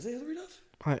Duff. No, is it Hilary Duff?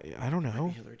 I don't know.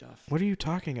 Hilary Duff. What are you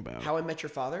talking about? How I Met Your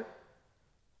Father.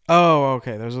 Oh,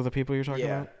 okay. Those are the people you're talking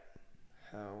about?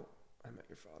 How I Met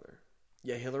Your Father.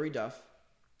 Yeah, Hilary Duff.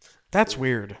 That's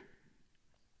weird.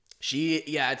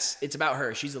 It's about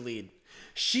her. She's the lead.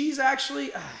 She's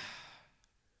actually... I'm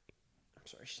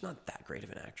sorry. She's not that great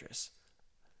of an actress.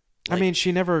 I mean,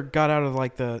 she never got out of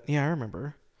like the... Yeah, I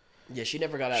remember. Yeah, she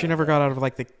never got out. She never got out of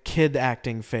like the kid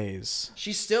acting phase.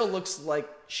 She still looks like...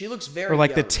 She looks very Or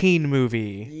like young. the teen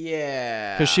movie.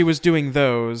 Yeah. Because she was doing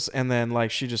those, and then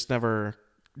like she just never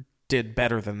did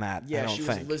better than that. Yeah, I don't she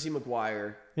think. was Lizzie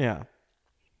McGuire. Yeah.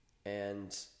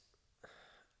 And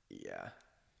yeah,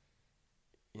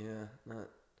 not.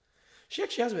 She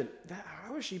actually hasn't been.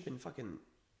 How has she been fucking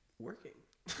working?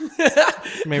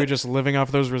 Maybe just living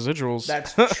off those residuals.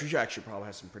 That's she actually probably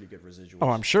has some pretty good residuals.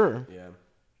 Oh, I'm sure. Yeah.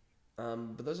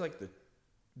 But those are like the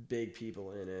big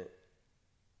people in it.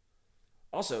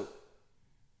 Also,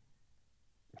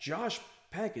 Josh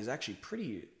Peck is actually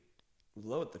pretty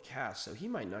low at the cast, so he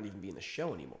might not even be in the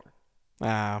show anymore.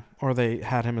 Or they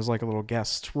had him as like a little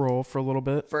guest role for a little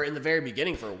bit. For in the very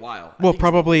beginning for a while. Well,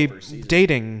 probably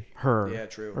dating her. Yeah,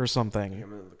 true. Or something. I'm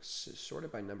going to look sorted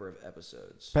by number of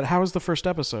episodes. But how was the first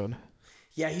episode?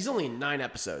 Yeah, he's only in 9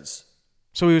 episodes.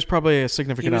 So he was probably a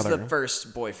significant other. He was the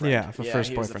first boyfriend. Yeah, the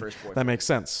first boyfriend. That makes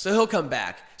sense. So he'll come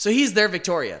back. So he's their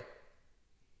Victoria.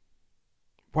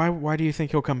 Why do you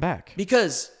think he'll come back?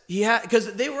 Because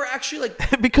because they were actually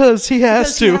like because he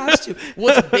has to.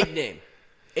 Well, it's a big name.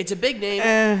 It's a big name.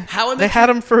 They had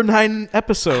him for 9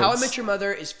 episodes. How I Met Your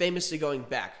Mother is famously going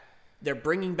back. They're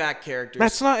bringing back characters.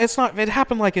 It's not. It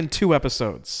happened like in 2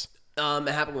 episodes. It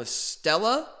happened with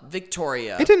Stella,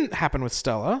 Victoria. It didn't happen with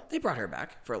Stella. They brought her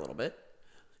back for a little bit.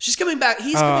 She's coming back.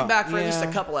 He's coming back for at least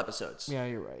a couple episodes. Yeah,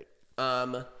 you're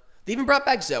right. They even brought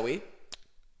back Zoe.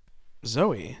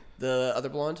 Zoe? The other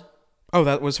blonde? Oh,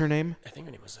 that was her name? I think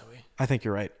her name was Zoe. I think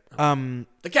you're right.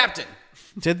 The captain.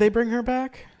 Did they bring her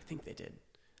back? I think they did.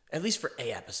 At least for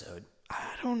a episode.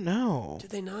 I don't know. Did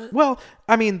they not? Well,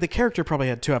 I mean, the character probably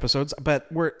had 2 episodes, but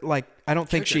I don't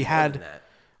think she had... That.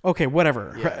 Okay,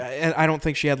 whatever. Yeah. And I don't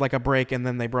think she had like a break and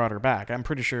then they brought her back. I'm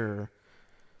pretty sure...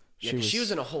 She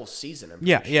was in a whole season.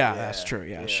 Yeah, that's true.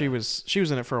 Yeah, she was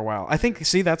in it for a while. I think.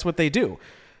 See, that's what they do.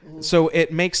 So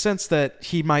it makes sense that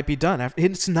he might be done.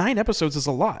 It's 9 episodes is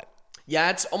a lot. Yeah,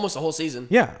 it's almost a whole season.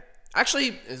 Yeah.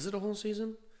 Actually, is it a whole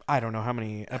season? I don't know how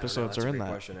many episodes are in that.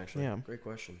 Great question, actually. Yeah. Great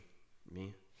question.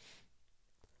 Me.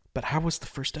 But how was the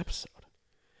first episode?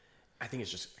 I think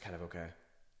it's just kind of okay.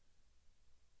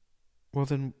 Well,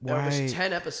 then why? There was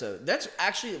 10 episodes.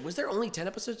 Was there only 10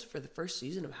 episodes for the first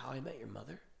season of How I Met Your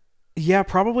Mother? Yeah,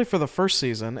 probably for the first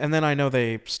season, and then I know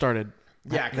they started.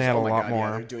 Yeah, they had a lot more.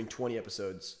 Yeah, they're doing 20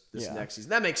 episodes this next season.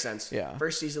 That makes sense. Yeah.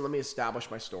 First season, let me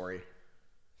establish my story.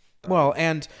 Well,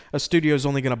 and a studio is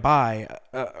only going to buy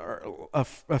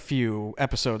a few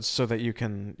episodes so that you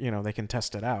can, they can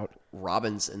test it out.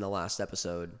 Robin's in the last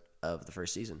episode of the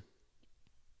first season.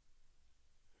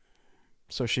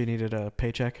 So she needed a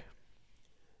paycheck?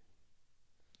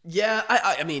 Yeah,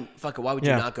 I mean, fuck it. Why would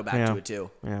you not go back to it too?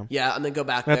 Yeah, I'm gonna go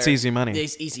back. That's easy money.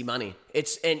 It's easy money.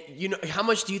 And how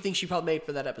much do you think she probably made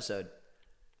for that episode?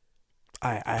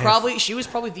 She was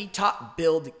probably the top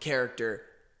billed character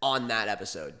on that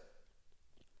episode.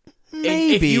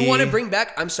 Maybe. If you want to bring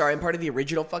back, I'm sorry, I'm part of the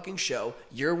original fucking show.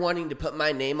 You're wanting to put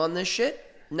my name on this shit?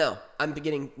 No, I'm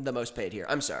getting the most paid here.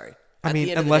 I'm sorry. I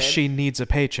mean, unless she needs a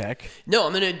paycheck. No,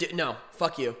 no,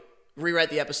 fuck you. Rewrite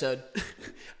the episode.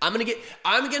 I'm gonna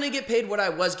get paid what I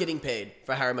was getting paid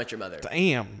for How I Met Your Mother.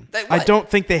 Damn. I don't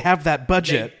think they have that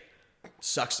budget.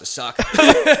 Sucks to suck.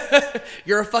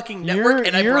 You're a fucking network,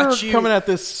 and I brought you. You're coming at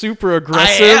this super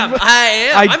aggressive.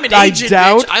 I am. I'm an agent.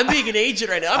 Bitch. I'm being an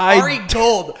agent right now. I'm Ari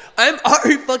Gold. I'm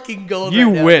Ari fucking Gold. You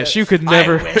right now, wish you could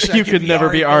never. You could never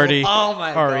be Artie. Oh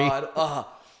my god.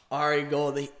 Ari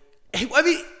Gold. I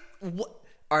mean,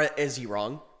 what? Is he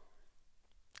wrong?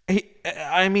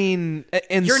 I mean,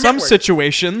 in some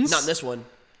situations. Not in this one.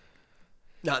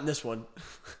 Not in this one.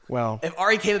 Well, if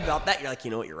Ari came about that, you're like, you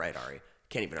know what? You're right, Ari.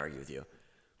 Can't even argue with you.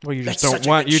 Well, you just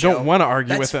don't want to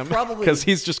argue with him because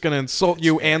he's just going to insult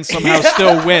you and somehow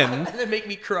still win. And then make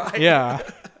me cry. Yeah.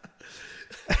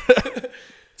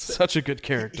 Such a good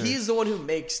character. He's the one who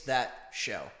makes that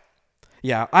show.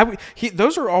 Yeah,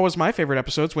 those are always my favorite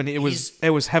episodes when it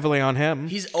was heavily on him.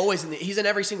 He's always he's in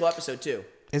every single episode too.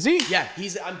 Is he? Yeah,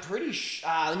 I'm pretty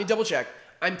let me double check.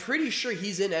 I'm pretty sure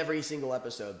he's in every single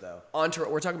episode, though.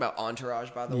 We're talking about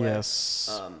Entourage, by the way.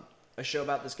 Yes. A show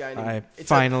about this guy. I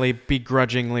finally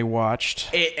begrudgingly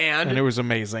watched, and it was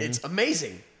amazing. It's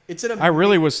amazing. I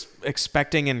really was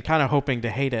expecting and kind of hoping to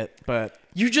hate it, but...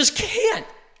 You just can't.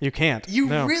 You can't. You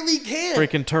really can't.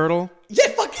 Freaking turtle. Yeah,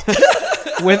 fucking...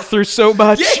 Went through so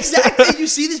much. Yeah, exactly. You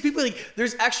see these people, like,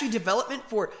 there's actually development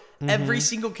for every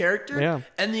single character. Yeah.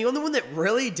 And the only one that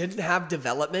really didn't have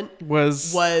development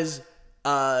was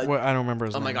I don't remember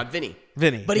his name. Oh my God, Vinny.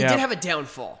 But he did have a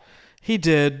downfall. He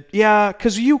did. Yeah,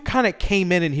 because you kind of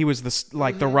came in and he was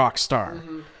the rock star.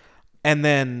 And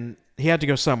then he had to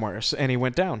go somewhere, and he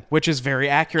went down, which is very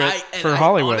accurate for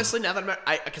Hollywood. Honestly, now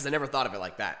that because I never thought of it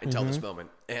like that until this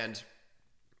moment. And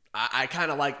I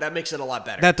kind of like that. Makes it a lot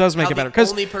better. That does make it better.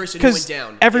 Because only person who went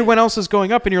down. Everyone else is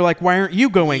going up, and you're like, why aren't you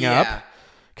going up?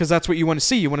 Because that's what you want to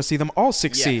see. You want to see them all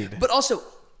succeed. Yeah. But also,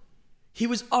 he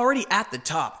was already at the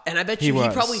top, and I bet you he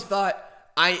probably thought,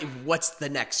 what's the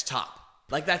next top?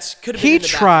 Like, could have been in the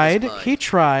back of his mind. He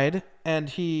tried, and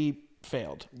he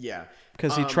failed. Yeah.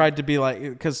 Because he tried to be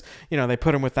because, they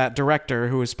put him with that director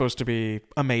who was supposed to be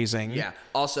amazing. Yeah.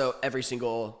 Also, every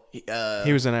single... he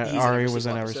was in it. Ari was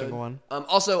in every single one.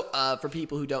 Also, for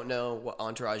people who don't know what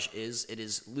Entourage is, it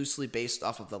is loosely based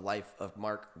off of the life of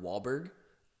Mark Wahlberg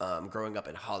growing up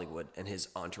in Hollywood and his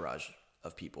entourage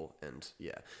of people. And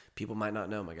yeah, people might not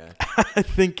know, my guy. I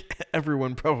think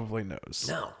everyone probably knows.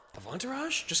 No. Of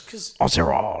Entourage? Just because...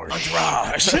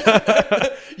 Entourage.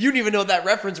 You didn't even know what that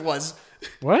reference was.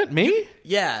 What? Me?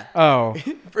 Yeah. Oh.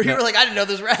 You were like, I didn't know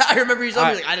this. I remember you told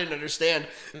me, like, I didn't understand.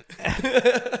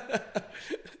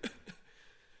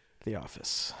 The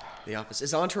Office. The Office.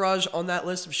 Is Entourage on that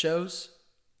list of shows?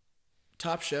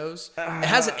 Top shows? It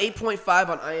has an 8.5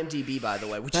 on IMDb, by the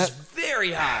way, which is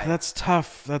very high. That's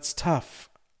tough.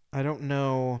 I don't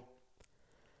know.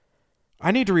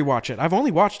 I need to rewatch it. I've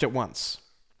only watched it once.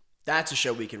 That's a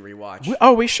show we can rewatch.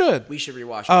 We should. We should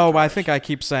rewatch it. Oh, I think I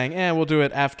keep saying, we'll do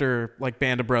it after like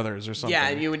Band of Brothers or something. Yeah,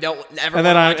 and you don't ever and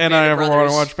then I never want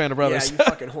to watch Band of Brothers. Yeah, you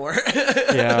fucking whore.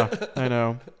 Yeah, I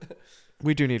know.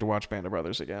 We do need to watch Band of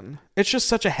Brothers again. It's just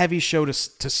such a heavy show to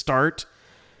start.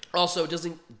 Also, it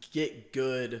doesn't get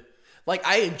good. Like,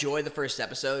 I enjoy the first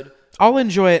episode. I'll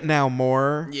enjoy it now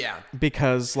more. Yeah.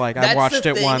 Because I watched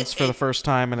it once for the first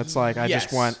time, and it's like I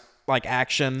just want like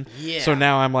action. Yeah. So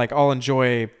now I'm like, I'll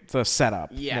enjoy the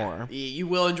setup more. You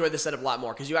will enjoy the setup a lot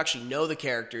more because you actually know the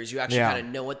characters. You actually kind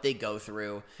of know what they go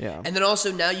through. Yeah. And then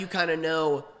also now you kind of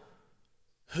know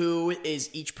who is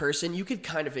each person. You could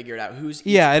kind of figure it out who's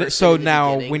each person. So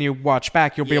now when you watch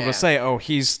back, you'll be able to say, oh,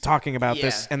 he's talking about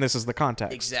this, and this is the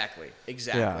context. Exactly.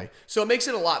 Yeah. So it makes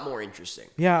it a lot more interesting.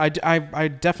 Yeah, I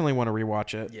definitely want to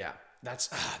rewatch it. Yeah.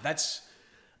 That's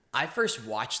I first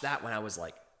watched that when I was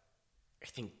like, I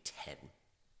think 10.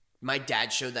 My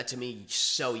dad showed that to me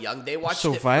so young. They watched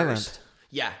it violent. First.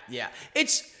 Yeah.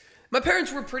 My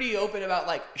parents were pretty open about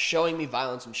like showing me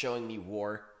violence and showing me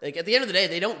war. Like at the end of the day,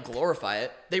 they don't glorify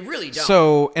it. They really don't.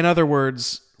 So, in other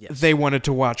words, they wanted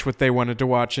to watch what they wanted to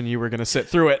watch, and you were going to sit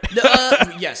through it.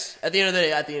 Yes. At the end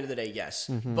of the day, yes.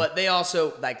 Mm-hmm. But they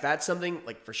also like that's something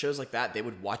like for shows like that, they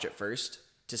would watch it first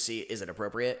to see is it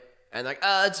appropriate, and like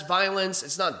it's violence.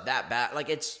 It's not that bad. Like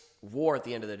it's war at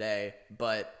the end of the day,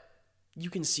 but you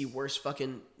can see worse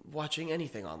fucking watching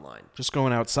anything online. Just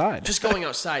going outside.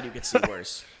 You can see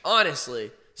worse.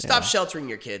 Honestly, stop sheltering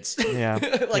your kids. Yeah.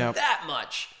 That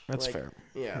much. That's fair.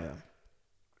 Yeah.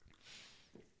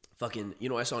 Fucking, you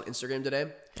know what I saw on Instagram today?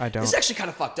 I don't. This is actually kind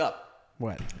of fucked up.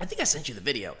 What? I think I sent you the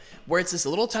video where it's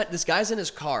this guy's in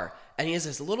his car and he has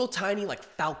this little tiny like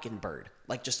falcon bird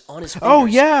like just on his fingers. Oh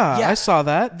yeah, I saw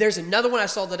that. There's another one I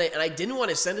saw today and I didn't want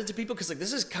to send it to people because like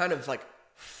this is kind of like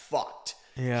fucked.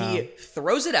 Yeah. He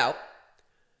throws it out.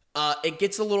 It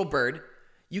gets a little bird.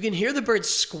 You can hear the bird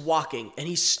squawking and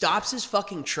he stops his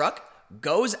fucking truck,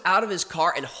 goes out of his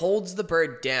car and holds the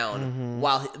bird down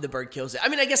while the bird kills it. I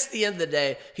mean, I guess at the end of the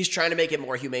day, he's trying to make it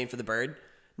more humane for the bird.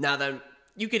 Now then,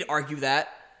 you could argue that.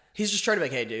 He's just trying to be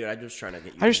like, hey, dude, I'm just trying to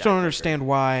get you. I just don't understand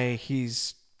why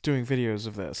he's doing videos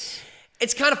of this.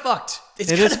 It's kind of fucked.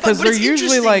 It is because they're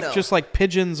usually like just like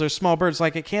pigeons or small birds.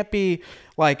 Like it can't be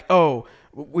like, oh,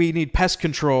 we need pest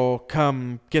control.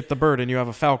 Come get the bird, and you have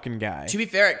a falcon guy. To be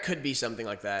fair, it could be something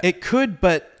like that. It could,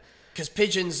 but because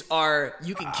pigeons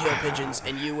you can kill pigeons,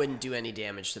 and you wouldn't do any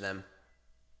damage to them.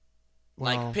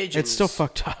 Well, like pigeons, it's still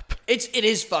fucked up. It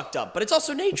is fucked up, but it's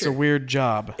also nature. It's a weird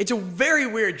job. It's a very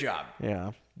weird job.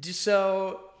 Yeah.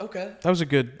 So okay. That was a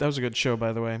good show,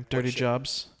 by the way. Dirty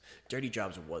Jobs. Dirty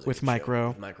Jobs was a with good Mike show. Rowe.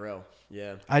 With Mike Rowe.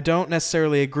 Yeah. I don't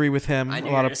necessarily agree with him. I knew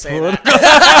a lot you were of say that.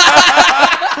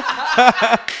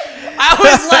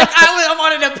 I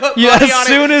wanted to put money on it. As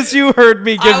soon as you heard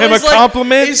me give him a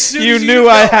compliment, you knew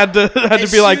I had to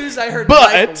be like, as soon as I heard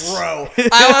but Mike Rowe,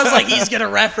 I was like, he's gonna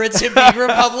reference him being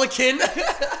Republican.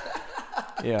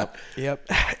 Yep.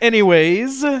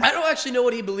 Anyways, I don't actually know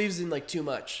what he believes in like too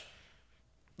much.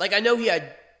 Like I know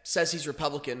says he's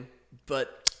Republican,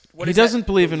 but he doesn't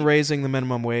believe in raising the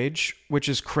minimum wage, which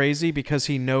is crazy because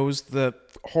he knows the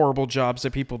horrible jobs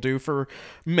that people do for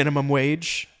minimum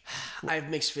wage. I have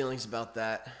mixed feelings about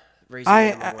that. Raising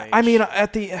minimum wage. I mean,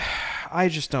 I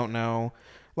just don't know.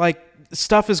 Like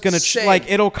stuff is gonna it's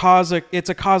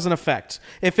a cause and effect.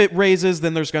 If it raises,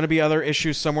 then there's gonna be other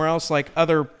issues somewhere else. Like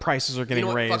other prices are getting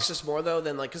raised. You know what fucks us more though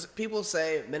than like because people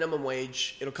say minimum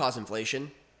wage it'll cause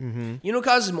inflation. Mm-hmm. You know what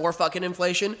causes more fucking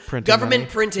inflation? Government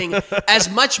printing as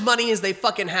much money as they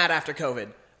fucking had after COVID.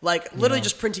 Like literally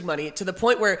just printing money to the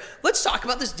point where let's talk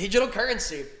about this digital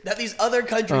currency that these other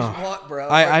countries want, bro.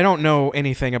 I don't know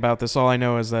anything about this. All I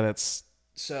know is that it's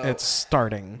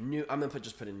starting. I'm gonna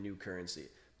put in new currency.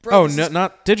 Bro,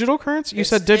 not digital currency? You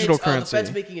said digital currency. The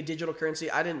Fed's making a digital currency.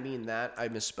 I didn't mean that. I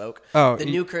misspoke. Oh, the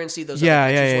new currency those other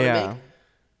countries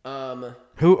want to make.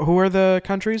 Who are the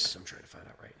countries? I'm trying to find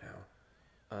out right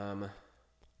now.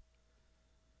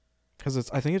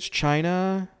 Because I think it's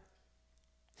China,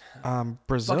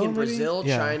 Brazil. Fucking Brazil,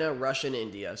 China, Russia, and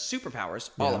India.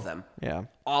 Superpowers. All of them. Yeah.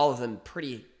 All of them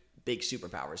pretty big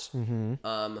superpowers. Mm-hmm.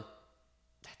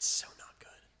 That's so not good.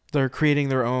 They're creating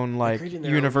their own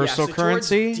universal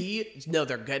currency. No,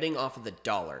 they're getting off of the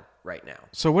dollar right now.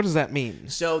 So what does that mean?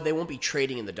 So they won't be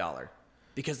trading in the dollar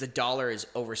because the dollar is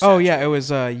oversaturated. Oh yeah, it was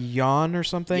yuan or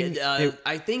something.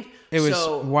 I think it was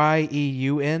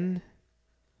YEUN.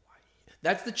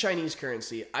 That's the Chinese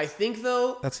currency. I think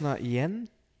though. That's not yen.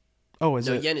 Oh, is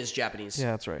it? No, yen is Japanese.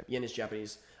 Yeah, that's right. Yen is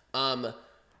Japanese.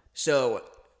 So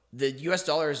the U.S.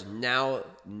 dollar is now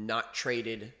not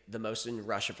traded the most in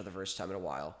Russia for the first time in a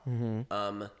while.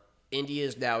 Mm-hmm. India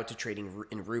is now trading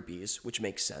in rupees, which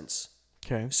makes sense.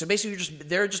 Okay. So basically,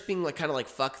 they're just being like kind of like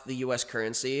fuck the U.S.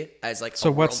 currency as like.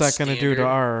 So what's that going to do to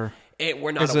our?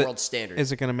 We're not a world standard.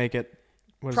 Is it going to make it?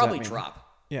 Probably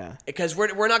drop. Yeah. Because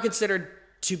we're not considered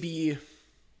to be.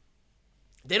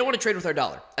 They don't want to trade with our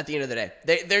dollar at the end of the day.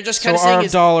 They're just kind of saying our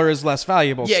dollar is less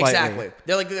valuable. Yeah, slightly.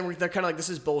 exactly. They're kind of like this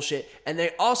is bullshit, and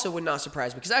they also would not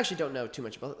surprise me because I actually don't know too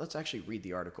much about it. Let's actually read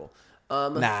the article.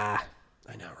 Nah,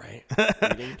 I know, right?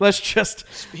 Let's just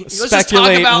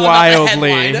speculate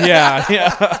wildly.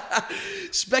 Yeah.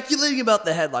 Speculating about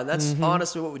the headline. That's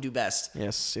honestly what we do best.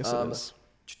 Yes, it is.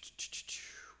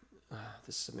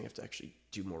 This is something I have to actually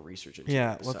do more research into.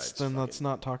 Yeah, let's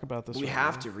not talk about this. We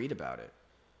have to read about it.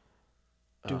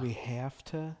 Do we have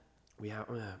to? We have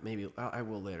maybe I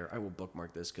will later. I will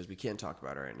bookmark this because we can't talk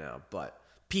about it right now. But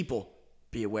people,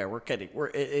 be aware. We're getting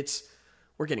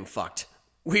fucked.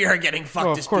 We are getting fucked.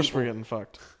 Oh, of course we're getting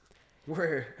fucked.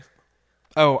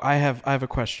 I have a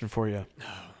question for you.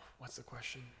 What's the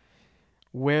question?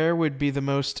 Where would be the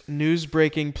most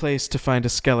news-breaking place to find a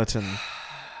skeleton?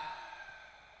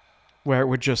 Where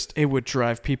it would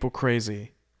drive people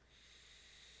crazy.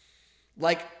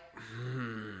 Like.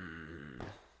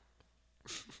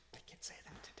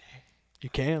 You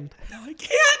can. No, I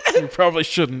can't. You probably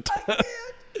shouldn't.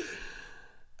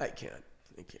 I can't.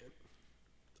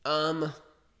 The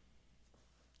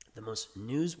most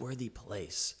newsworthy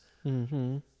place.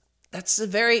 Mm-hmm. That's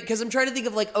because I'm trying to think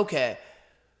of like, okay,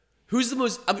 who's the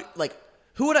most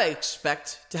who would I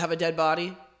expect to have a dead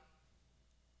body?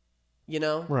 You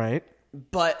know, right?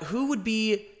 But who would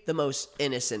be the most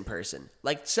innocent person?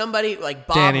 Like somebody like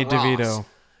Bob Danny Ross. DeVito.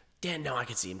 No, I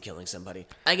could see him killing somebody.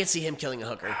 I could see him killing a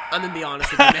hooker. I'm gonna be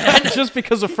honest with you, man. Just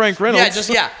because of Frank Reynolds.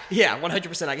 Yeah,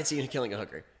 100%. I could see him killing a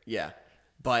hooker. Yeah,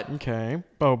 but okay.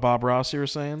 Oh, Bob Ross, you were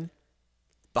saying?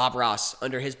 Bob Ross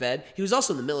under his bed. He was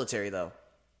also in the military though.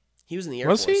 He was in the Air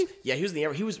Force. Was he? Yeah, he was in the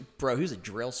Air. He was a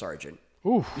drill sergeant.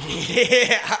 Ooh.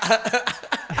 Yeah.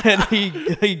 And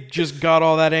he just got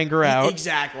all that anger out.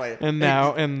 Exactly.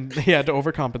 And he had to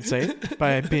overcompensate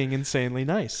by being insanely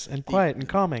nice and quiet and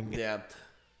calming. Yeah.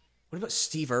 What about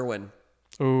Steve Irwin?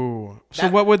 Ooh. So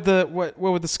what would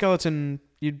the skeleton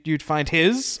you'd find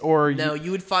his or no?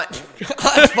 You would find.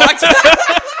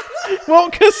 Well,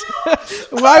 because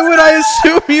why would I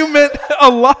assume you meant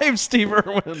alive Steve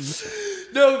Irwin?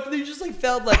 No, they just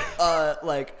found oh,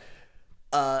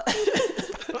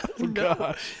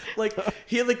 gosh. Like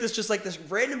he had this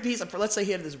random piece of, let's say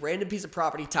he had this random piece of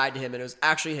property tied to him and it was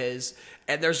actually his,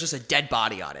 and there's just a dead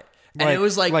body on it. And it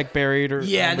was buried or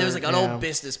and there was an old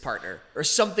business partner or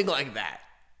something like that.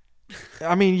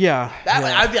 I mean, yeah.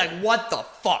 I'd be like, what the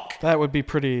fuck? That would be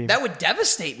pretty. That would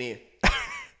devastate me.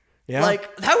 Yeah.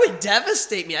 That would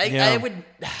devastate me. I would.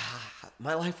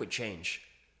 my life would change.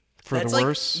 For That's the like,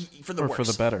 worse? For the or worse. for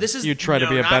the better? This is, You'd try to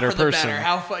be a not better for the person. better.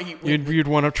 How far You'd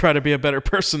want to try to be a better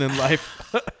person in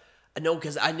life. No,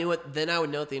 because I knew it. Then I would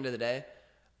know at the end of the day,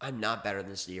 I'm not better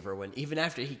than Steve Irwin, even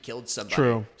after he killed somebody.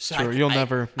 True. You'll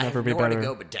never I have be nowhere better. to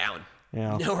go but down.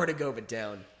 Yeah. Nowhere to go but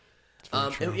down.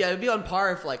 True. Yeah, it'd be on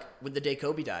par if, like, with the day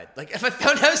Kobe died. Like, if I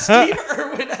found out Steve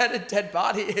Irwin had a dead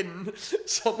body in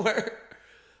somewhere.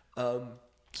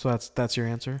 So that's your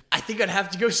answer? I think I'd have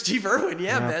to go Steve Irwin.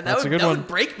 Yeah, man. That would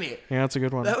break me. Yeah, that's a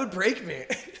good one. That would break me.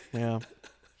 Yeah.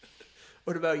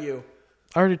 What about you?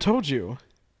 I already told you.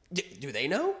 Do they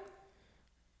know?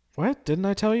 What? Didn't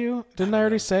I tell you? Didn't I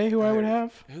already say who I would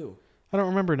have? Who? I don't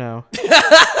remember now.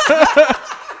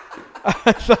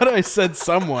 I thought I said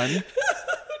someone.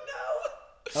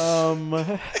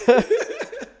 No.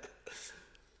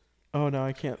 Oh, no,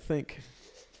 I can't think.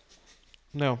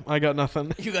 No, I got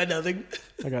nothing. You got nothing?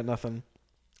 I got nothing.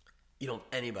 You don't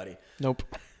anybody. Nope.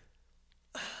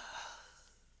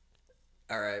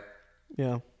 All right.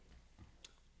 Yeah.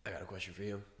 I got a question for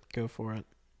you. Go for it.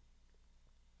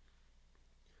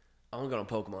 I want to go on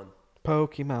Pokemon.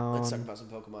 Pokemon. Let's talk about some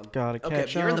Pokemon. Gotta catch 'em Okay,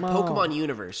 if you're in the all. Pokemon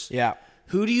universe. Yeah.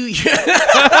 Who do you...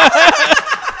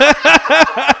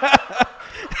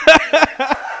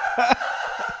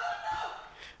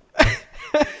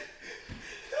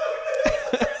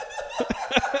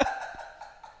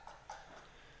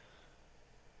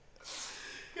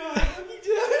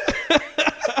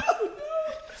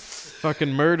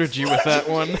 Fucking murdered you with that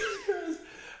one.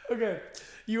 Okay.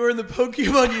 You are in the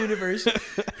Pokemon universe.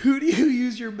 Who do you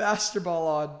use your Master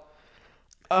Ball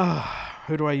on?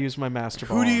 Who do I use my Master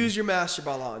Ball Who do you on? use your Master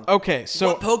Ball on? Okay,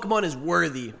 so... What Pokemon is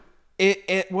worthy?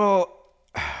 Well...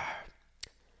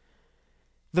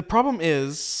 The problem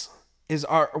is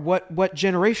what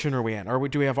generation are we in?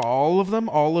 Do we have all of them?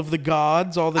 All of the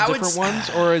gods? All the different ones?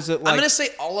 Or is it like... I'm going to say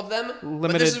all of them, but this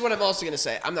limited- is what I'm also going to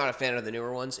say. I'm not a fan of the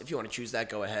newer ones. If you want to choose that,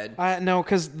 go ahead. No,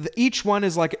 because each one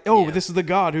is like, this is the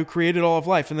god who created all of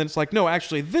life. And then it's like, no,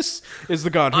 actually, this is the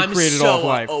god who created all of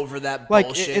life. I'm so over that like,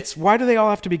 bullshit. It's why do they all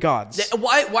have to be gods?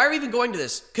 Why are we even going to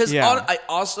this? Because Yeah. I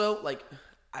also, like,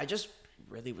 I just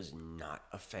really was not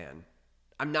a fan.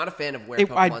 I'm not a fan of where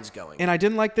Pokemon's going. And I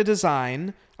didn't like the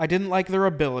design. I didn't like their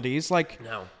abilities. Like,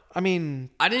 No. I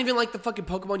mean... I didn't even like the fucking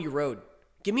Pokemon you rode.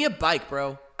 Give me a bike,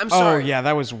 bro. I'm sorry. Oh, yeah,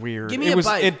 that was weird. Give me a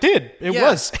bike. It did. It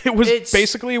Yeah. was. It was It's-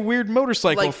 basically a weird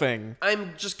motorcycle thing.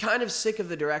 I'm just kind of sick of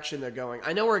the direction they're going.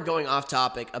 I know we're going off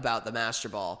topic about the Master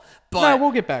Ball, but... No,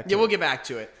 we'll get back to Yeah, it. we'll get back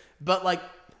to it. But, like,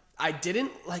 I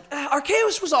didn't... Like,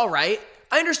 Arceus was all right.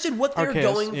 I understood what they were Arceus,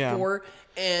 going yeah. for.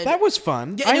 And That was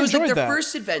fun. yeah, I and it was like enjoyed their that.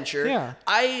 first adventure. Yeah.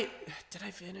 Did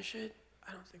I finish it?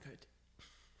 I don't think I did.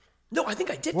 No, I think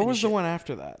I did What finish was the it. one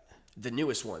after that? The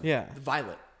newest one. Yeah. The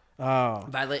Violet. Oh.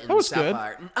 Violet and That was good.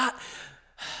 Sapphire.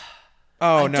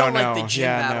 Oh, I no, don't no. like the gym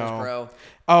yeah, battles, no. bro.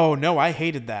 Oh, no, I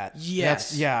hated that.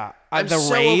 Yes. The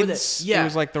so raids. over this. Yeah. It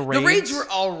was like the raids. The raids were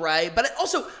all right, but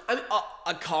also, I mean,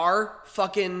 a car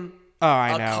fucking... Oh,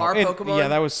 I know. A car Pokemon? Yeah,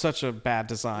 that was such a bad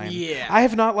design. Yeah. I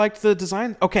have not liked the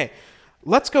design. Okay,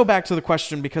 let's go back to the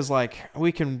question because, like,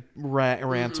 we can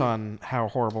rant on how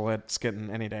horrible it's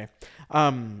getting any day.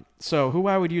 So, who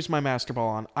I would use my Master Ball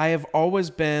on? I have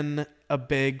always been a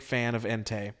big fan of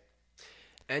Entei.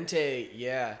 Entei,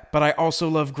 yeah. But I also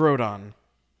love Groudon.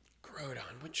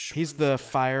 Which... He's the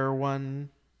fire one,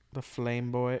 the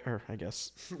flame boy, or I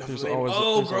guess. There's always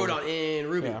Groudon in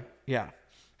Ruby. Yeah.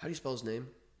 How do you spell his name?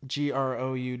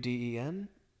 Grouden?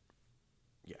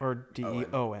 Yeah. Or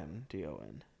Deon?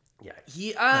 Don. Yeah.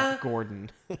 He, Not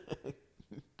Gordon.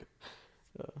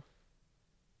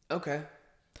 Okay.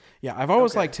 Yeah, I've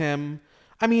always liked him.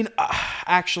 I mean,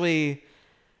 actually,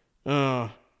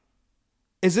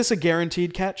 is this a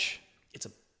guaranteed catch? It's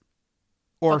a...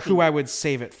 Or who I would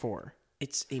save it for?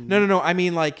 It's a... No. I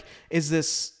mean, like, is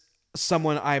this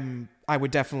someone I would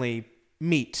definitely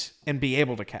meet and be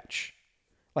able to catch?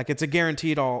 Like, it's a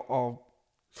guaranteed all...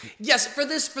 Yes, for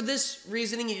this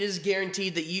reasoning, it is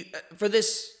guaranteed that you... for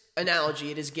this analogy,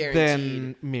 it is guaranteed...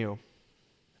 Then Mew.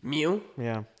 Mew?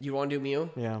 Yeah. You want to do Mew?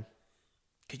 Yeah.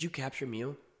 Could you capture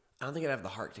Mew? I don't think I'd have the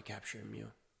heart to capture a Mew.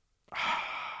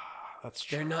 That's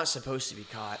true. They're not supposed to be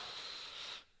caught.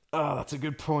 Oh, that's a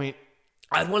good point.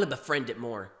 I'd want to befriend it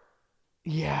more.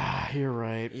 Yeah, you're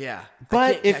right. Yeah.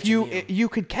 But if you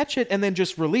could catch it and then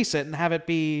just release it and have it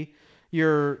be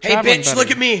your Hey, traveling bitch, buddy.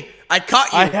 look at me. I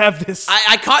caught you. I have this.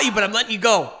 I caught you, but I'm letting you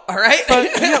go. All right?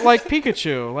 But yeah, like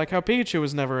Pikachu. Like how Pikachu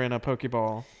was never in a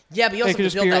Pokeball. Yeah, but you also It could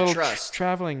have just to be build your that little trust.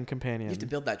 traveling companion. You have to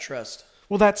build that trust.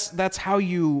 Well, that's how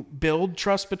you build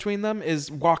trust between them is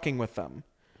walking with them.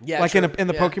 Yeah, like true. in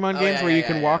the Pokemon games where you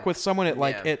can walk with someone, it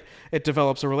Yeah. it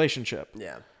develops a relationship.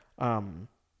 Yeah.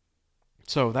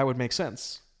 So that would make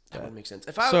sense. That would make sense.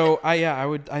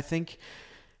 I think.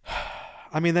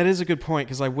 I mean, that is a good point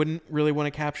because I wouldn't really want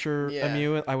to capture a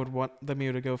Mew. I would want the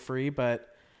Mew to go free, but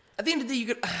at the end of the day,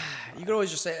 you could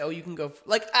always just say, "Oh, you can go."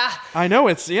 I know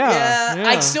it's yeah.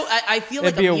 I feel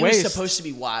like a Mew is supposed to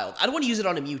be wild. I don't want to use it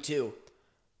on a Mewtwo.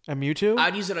 A Mewtwo?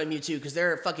 I'd use it on Mewtwo because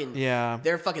they're fucking lab.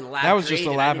 That was just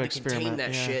a lab experiment.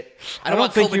 That shit. I don't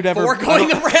want think you'd ever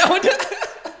going around.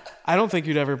 I don't think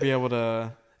you'd ever be able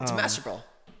to. It's a Master Ball.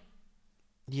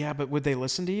 Yeah, but would they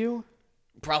listen to you?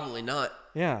 Probably not.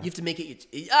 Yeah. You have to make it.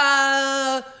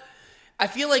 I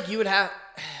feel like you would have.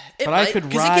 I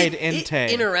could ride Entei.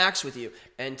 It interacts with you.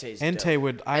 Entei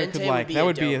would. That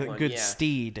would be a good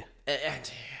steed.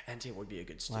 Entei would be a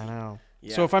good steed. I know.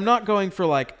 Yeah. So if I'm not going for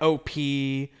like OP,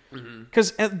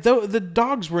 because the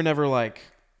dogs were never like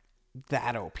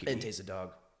that OP. Entei's a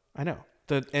dog. I know.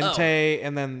 The Entei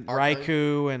and then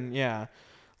Raikou and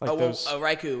those.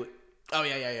 Raikou. Oh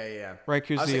yeah.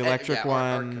 Raikou's the electric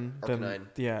one. Arcanine.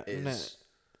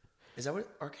 Is that what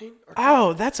Arcane?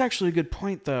 Oh, that's actually a good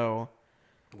point though.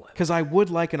 Because I would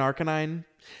like an Arcanine.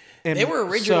 They were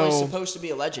originally supposed to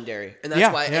be a legendary, and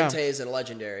that's why Entei is a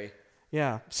legendary.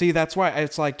 Yeah. See, that's why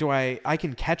it's like, I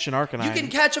can catch an Arcanine. You can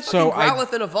catch a fucking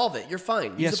Growlithe and evolve it. You're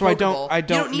fine. So I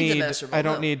don't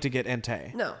need to get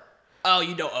Entei. No. Oh,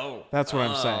 you don't. Oh. That's what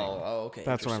I'm saying. Oh, okay.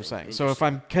 That's what I'm saying. So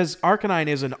because Arcanine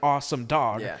is an awesome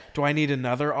dog, do I need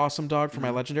another awesome dog for my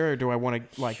legendary, or do I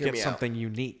want to get something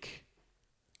unique?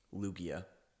 Lugia.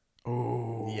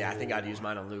 Oh. Yeah, I think I'd use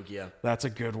mine on Lugia. That's a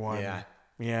good one.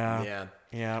 Yeah.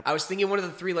 I was thinking one of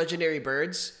the 3 legendary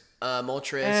birds.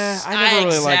 Moltres. I never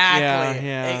really liked.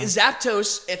 Yeah.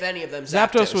 Zapdos, if any of them.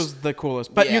 Zapdos was the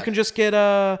coolest, but you can just get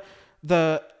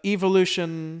the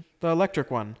evolution, the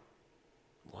electric one.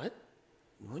 What?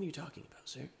 What are you talking about,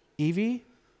 sir? Eevee?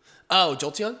 Oh,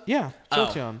 Jolteon? Yeah,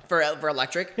 Jolteon. For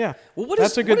electric? Yeah. Well,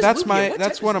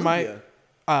 that's one of my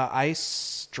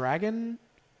Ice Dragon,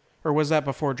 or was that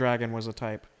before Dragon was a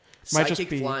type? Might Psychic just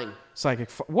be Flying.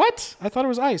 What? I thought it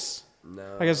was Ice.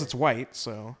 No. I guess it's white,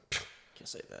 so. Can't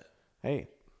say that. Hey.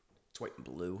 It's white and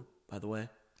blue, by the way.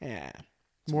 Yeah.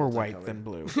 More white than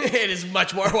blue. It is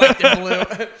much more white than blue.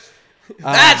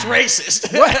 That's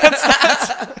racist.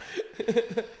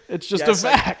 It's just a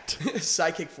fact.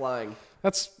 Psychic Flying.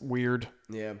 That's weird.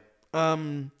 Yeah.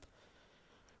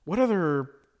 What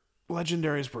other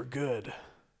legendaries were good?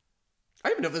 I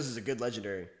don't even know if this is a good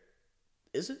legendary.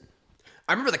 Is it?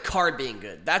 I remember the card being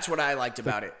good. That's what I liked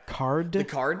about it. Card? The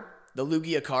card? The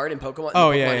Lugia card in Pokemon.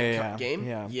 Oh, Pokemon game.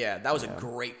 Yeah, that was a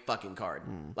great fucking card.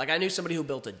 Like, I knew somebody who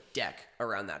built a deck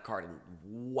around that card and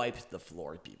wiped the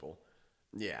floor with people.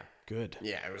 Yeah. Good.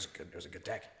 Yeah, it was good. It was a good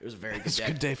deck. It was a very good deck. It's a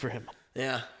good day for him.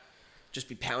 Yeah. Just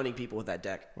be pounding people with that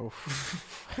deck. Oh.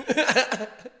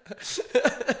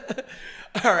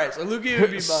 All right, so Lugia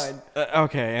would be mine.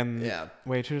 Okay, and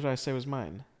wait, who did I say was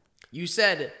mine? You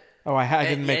said... Oh, I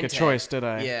didn't make a choice, did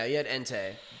I? Yeah, you had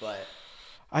Entei, but...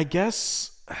 I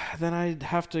guess then I'd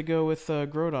have to go with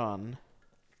Groudon.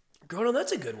 Groudon,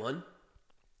 that's a good one.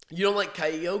 You don't like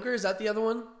Kyogre? Is that the other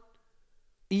one?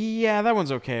 Yeah, that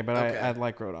one's okay, but I'd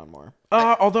like Groudon more.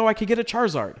 Although I could get a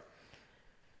Charizard.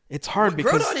 It's hard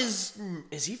because... Groudon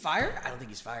is he fire? I don't think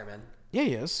he's fire, man. Yeah,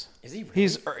 he is. Is he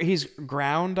really? He's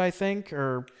ground, I think,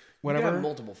 or whatever. You can have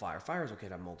multiple fire. Fire is okay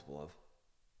to have multiple of.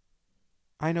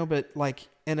 I know, but like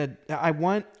I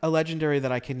want a legendary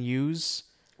that I can use.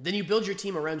 Then you build your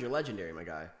team around your legendary, my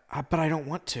guy. But I don't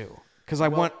want to, because I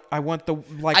want the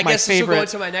like I my guess favorite. This will go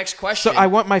into my next question. So I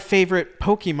want my favorite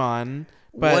Pokemon.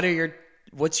 But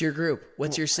what's your group?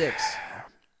 What's your 6?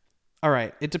 All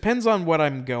right, it depends on what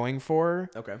I'm going for.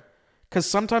 Okay. Because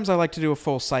sometimes I like to do a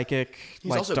full psychic.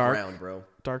 He's also ground, bro.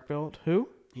 Dark build. Who?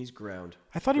 He's ground.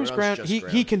 I thought he was ground.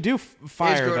 He can do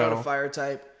fire though. Is Groudon a fire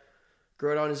type?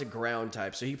 Groudon is a ground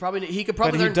type, so he could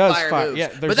probably learn fire moves. Yeah,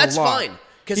 but that's fine.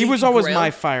 He was always my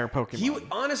fire Pokemon. He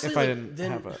honestly, if I didn't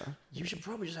have you should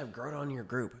probably just have Groudon in your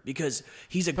group because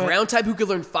he's a ground type who can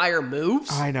learn fire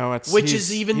moves. I know which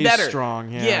is even better. He's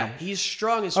strong. Yeah, he's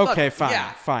strong as fuck. Okay,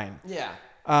 fine. Yeah.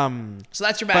 So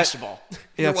that's your Bastable.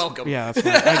 You're welcome. Yeah, that's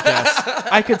fine. I guess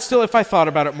I could still, if I thought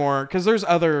about it more, because there's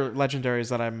other legendaries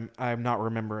that I'm not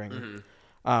remembering.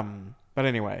 But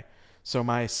anyway, so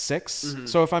my 6.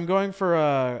 So if I'm going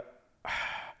for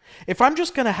if I'm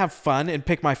just gonna have fun and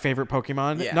pick my favorite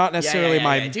Pokemon, not necessarily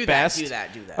my best. Do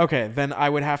that. Okay, then I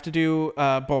would have to do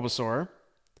Bulbasaur.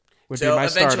 Would be my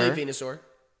starter. Eventually Venusaur.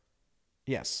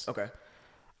 Yes. Okay.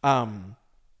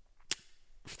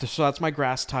 So that's my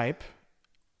grass type.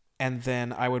 And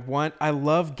then I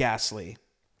love Ghastly.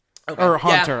 Okay. Or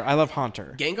Haunter. I love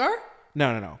Haunter. Gengar?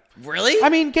 No. Really? I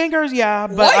mean, Gengar's, yeah,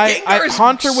 but What?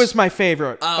 Haunter was my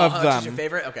favorite of them. Haunter's your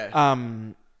favorite? Okay.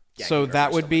 Yeah, so Gengar's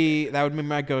that would still be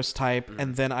my ghost type,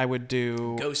 and then I would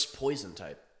do. Ghost poison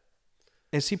type.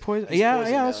 Is he poison? He's Yeah,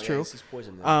 poison yeah, now. that's true. He's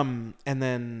poison now. And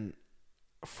then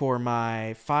for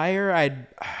my fire,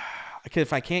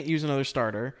 if I can't use another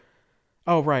starter.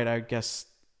 Oh, right. I guess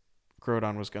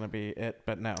Groudon was going to be it,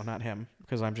 but no, not him,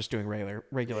 because I'm just doing regular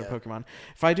Pokemon.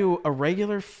 If I do a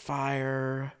regular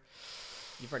fire.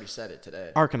 You've already said it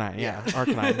today. Arcanine, yeah.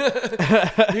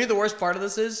 Arcanine. You know the worst part of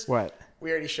this is? What? We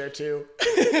already shared 2.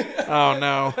 Oh,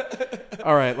 no.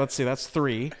 All right, let's see. That's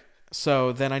 3.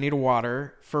 So then I need a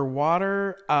water. For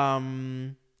water,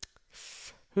 who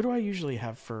do I usually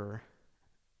have for...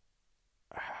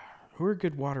 Who are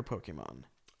good water Pokemon?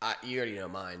 You already know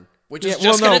mine. Which is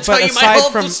just going to tell you my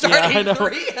hopeful starting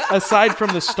 3. Aside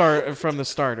from the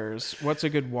starters, what's a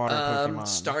good water Pokemon?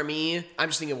 Starmie. I'm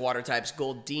just thinking of water types.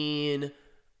 Goldeen.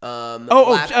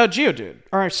 Geodude.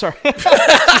 All right, sorry. What?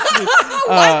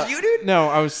 Geodude? No,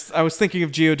 I was thinking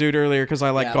of Geodude earlier because I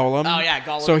like Golem. Oh yeah,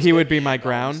 Golem. So he would be my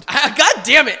ground. God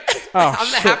damn it! Oh,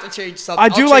 I'm gonna have to change something. I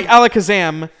do like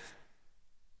Alakazam.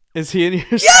 Is he in your?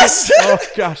 Yes. Oh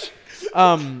gosh.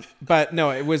 But no,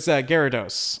 it was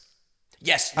Gyarados.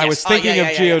 Yes. I was thinking of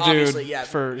Geodude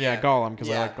for Golem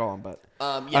because I like Golem, but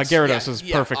yes, Gyarados is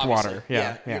perfect obviously. water.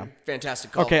 Yeah.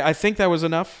 Fantastic call. Okay, I think that was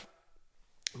enough.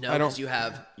 No, because you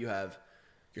have your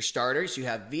starters. You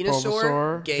have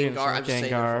Venusaur, Gengar. I'm just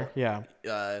saying. Yeah.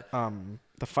 The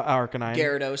Arcanine.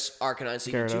 Gyarados, Arcanine.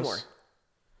 So you get 2 more.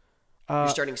 You're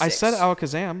starting 6. I said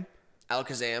Alakazam.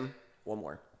 One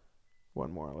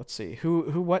more. Let's see.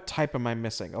 What type am I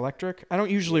missing? Electric? I don't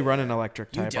usually run an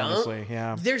electric type, honestly.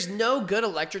 Yeah. There's no good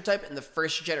electric type in the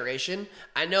first generation.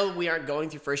 I know we aren't going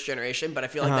through first generation, but I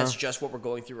feel like that's just what we're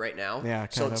going through right now. Yeah,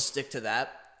 so let's stick to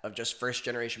that of just first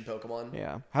generation Pokemon.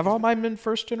 Yeah. Have all mine been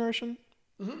first generation?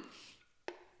 Mm-hmm.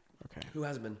 Okay. Who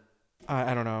hasn't been?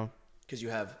 I don't know. Because you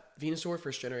have Venusaur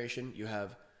first generation. You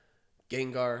have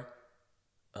Gengar,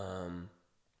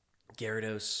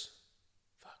 Gyarados.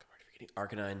 Fuck, I'm already forgetting.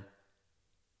 Arcanine.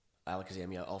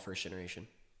 Alakazam, all first generation.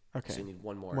 Okay. So you need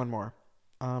one more. One more.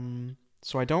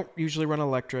 So I don't usually run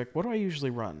electric. What do I usually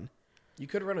run? You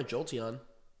could run a Jolteon.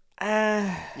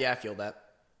 Yeah, I feel that.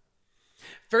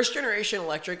 First generation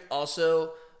electric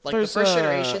also, like the first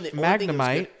generation, the only thing that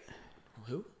was good.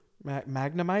 Who?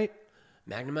 Magnemite?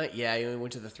 Magnemite? Yeah, you only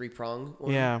went to the 3-prong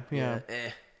one. Yeah.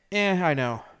 I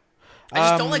know. I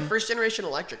just don't like first generation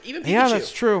electric. Even Pikachu. Yeah,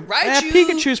 that's true. Raichu.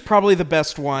 Pikachu's probably the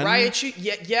best one. Raichu,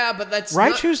 yeah, but that's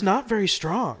Raichu's not very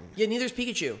strong. Yeah, neither's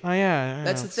Pikachu. Oh yeah,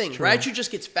 that's the thing. True. Raichu just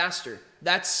gets faster.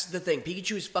 That's the thing.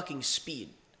 Pikachu is fucking speed,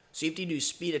 so you have to do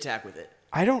speed attack with it.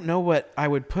 I don't know what I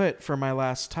would put for my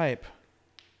last type.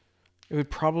 It would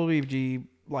probably be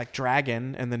like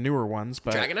Dragon and the newer ones,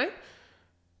 but Dragonite.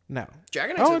 No.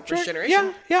 Dragonite's first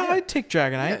generation. Yeah, I'd take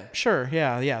Dragonite. Yeah. Sure.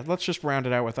 Yeah. Let's just round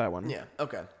it out with that one. Yeah.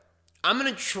 Okay. I'm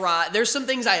going to try. There's some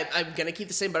things I'm going to keep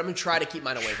the same, but I'm going to try to keep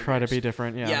mine away from Try to be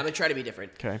different, yeah. Yeah, I'm going to try to be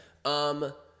different. Okay.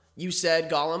 You said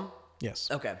Golem? Yes.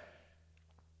 Okay.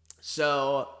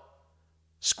 So,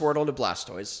 Squirtle to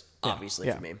Blastoise, obviously,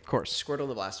 for me. Of course. Squirtle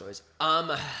to Blastoise.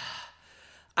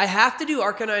 I have to do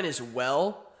Arcanine as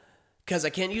well, because I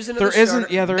can't use another starter.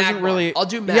 There isn't really... I'll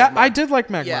do Magmar. Yeah, I did like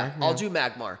Magmar. Yeah, I'll do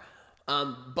Magmar.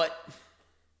 But,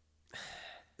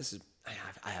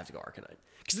 I have to go Arcanine.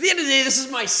 Because at the end of the day, this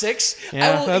is my 6.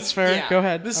 Yeah, that's fair. Yeah, go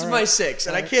ahead. This is my 6.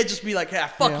 And I can't just be like,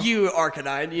 fuck you,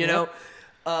 Arcanine, you know?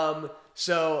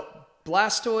 So,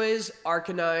 Blastoise,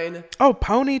 Arcanine. Oh,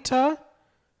 Ponyta?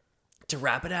 To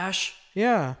Rapidash?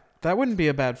 Yeah, that wouldn't be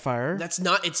a bad fire. That's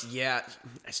not, I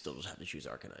still just have to choose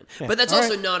Arcanine. Yeah. But that's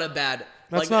also not a bad...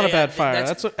 That's not a bad fire.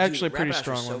 That's actually a pretty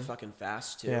strong one. so fucking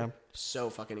fast, too. Yeah. So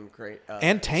fucking great.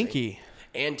 And tanky.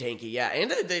 And tanky, yeah.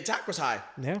 And the attack was high.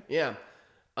 Yeah. Yeah.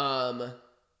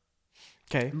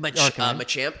 Okay.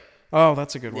 Machamp. Oh,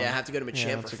 that's a good one. Yeah, I have to go to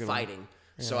Machamp for fighting.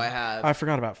 Yeah. So I have... I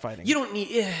forgot about fighting. You don't need...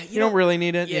 you don't really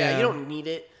need it? Yeah, you don't need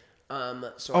it.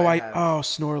 Snorlax.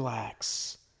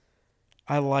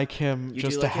 I like him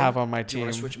to have on my team. Do you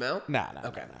want to switch him out? Nah.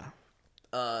 Okay.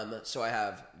 So I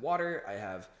have water. I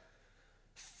have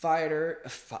fighting.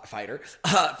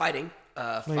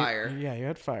 Fire. Yeah, you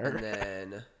had fire. And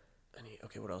then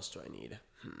what else do I need?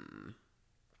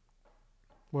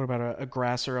 What about a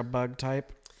grass or a bug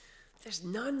type? There's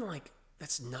none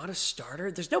that's not a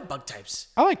starter. There's no bug types.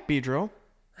 I like Beedrill.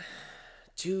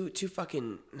 Too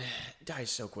fucking dies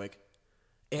so quick.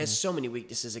 It has so many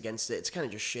weaknesses against it. It's kind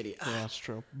of just shitty. Yeah, that's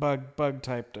true. Bug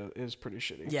type is pretty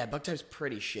shitty. Yeah, bug type's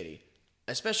pretty shitty,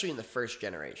 especially in the first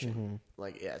generation.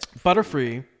 It's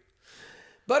Butterfree.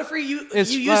 Butterfree, you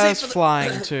use it for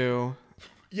flying too.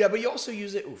 Yeah, but you also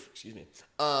use it. Oof, excuse me.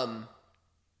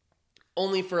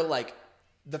 Only for like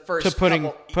the first to putting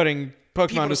Pokemon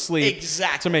people to sleep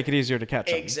exactly to make it easier to catch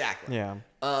them. Exactly. Yeah.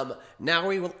 Now are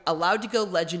we allowed to go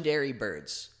legendary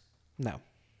birds? No.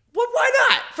 Well, why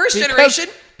not? First generation.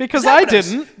 Because I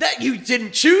didn't. That you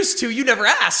didn't choose to. You never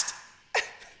asked.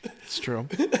 It's true.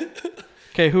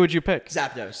 Okay, who would you pick?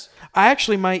 Zapdos. I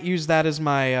actually might use that as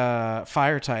my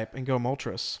fire type and go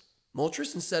Moltres.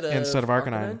 Moltres instead of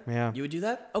Arcanine. Yeah. You would do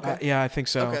that? Okay. Yeah, I think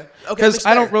so. Okay. Because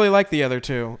I don't really like the other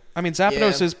two. I mean,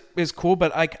 Zapdos Yeah. is cool,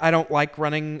 but I don't like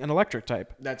running an electric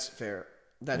type. That's fair.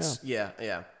 That's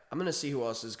yeah. I'm gonna see who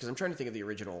else is because I'm trying to think of the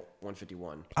original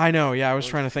 151. I know. Yeah, I was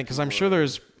trying to think because I'm sure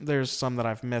there's some that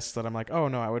I've missed that I'm like, oh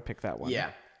no, I would pick that one. Yeah.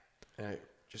 And I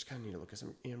just kind of need to look because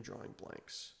I'm drawing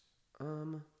blanks.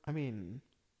 I mean,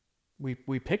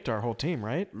 we picked our whole team,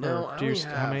 right? No, or I do you, only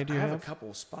have, how many do you I have? have a couple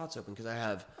of spots open because I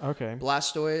have Okay.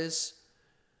 Blastoise,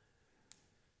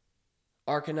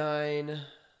 Arcanine,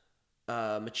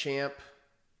 Machamp,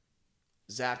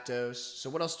 Zapdos. So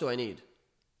what else do I need?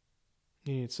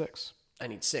 You need 6. I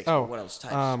need 6. Oh, but what else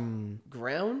types?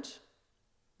 Ground.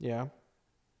 Yeah.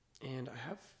 And I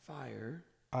have fire.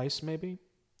 Ice, maybe?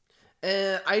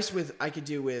 Ice I could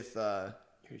do with, here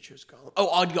you choose Golem. Oh,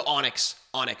 I'd go Onyx.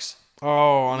 Onyx.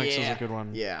 Oh, Onyx is a good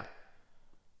one. Yeah.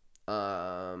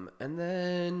 And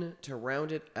then to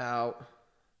round it out,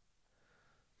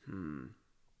 you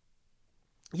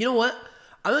know what?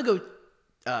 I'm gonna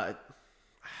go,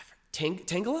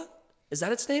 Tangela? Is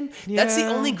that its name? Yeah. That's the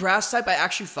only grass type I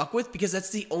actually fuck with because that's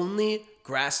the only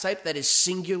grass type that is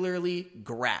singularly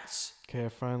grass. Okay,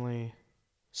 finally.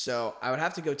 So I would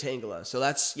have to go Tangela. So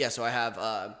that's, so I have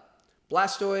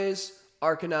Blastoise,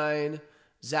 Arcanine,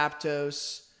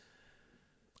 Zapdos,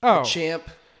 Machamp,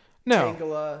 no.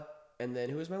 Tangela, and then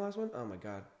who was my last one? Oh my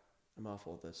god. I'm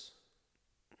awful at this.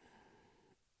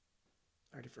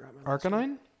 I already forgot my last one.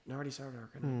 Arcanine? No, I already said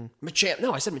Arcanine. Machamp.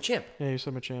 No, I said Machamp. Yeah, you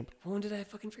said Machamp. When did I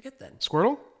fucking forget then?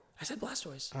 Squirtle? I said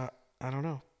Blastoise. I don't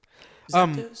know.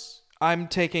 Zapdos. I'm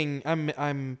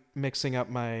mixing up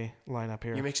my lineup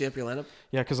here. You're mixing up your lineup?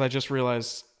 Yeah, because I just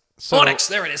realized. So Onyx,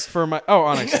 there it is. For my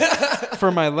Onyx.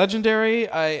 For my legendary,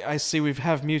 I see we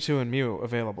have Mewtwo and Mew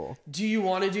available. Do you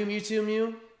want to do Mewtwo and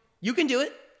Mew? You can do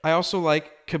it. I also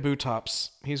like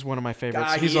Kabutops. He's one of my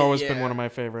favorites. He's always been one of my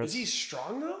favorites. Is he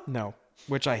strong though? No,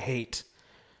 which I hate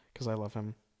because I love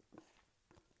him.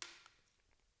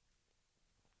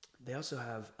 They also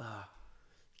have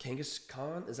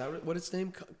Kangaskhan. Is that what its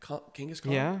name?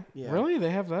 Kangaskhan? Yeah. Really?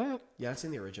 They have that? Yeah, it's in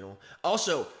the original.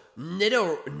 Also,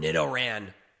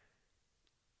 Nidoran.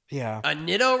 Yeah. A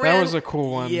Nidoran? That was a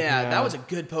cool one. Yeah, that was a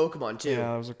good Pokemon too.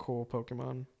 Yeah, that was a cool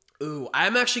Pokemon. Ooh,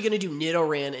 I'm actually going to do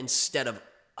Nidoran instead of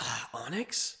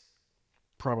Onyx.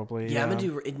 Probably. Yeah, I'm gonna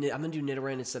do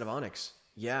Nidoran instead of Onyx.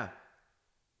 Yeah.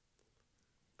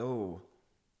 Oh,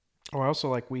 I also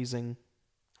like Weezing.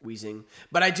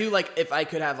 But I do like if I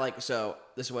could have so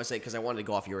this is what I say because I wanted to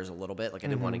go off yours a little bit. Like I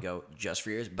didn't want to go just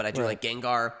for yours, but I do like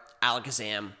Gengar,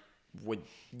 Alakazam.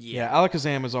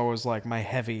 Alakazam is always like my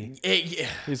heavy.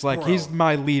 He's like he's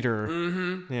my leader.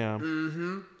 Mm-hmm. Yeah.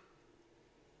 Mm-hmm.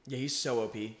 Yeah, he's so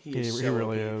OP. He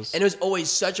really OP. is. And it was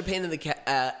always such a pain in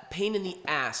the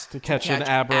ass to catch an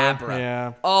Abra.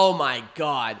 Yeah. Oh my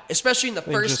god! Especially in the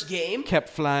first game. Kept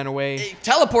flying away.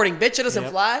 Teleporting, bitch! It doesn't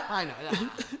fly. I know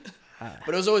that.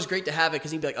 But it was always great to have it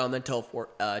because he'd be like, "Oh, I'm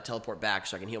gonna teleport back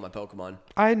so I can heal my Pokemon."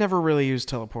 I never really used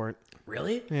teleport.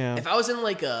 Really? Yeah. If I was in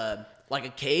like a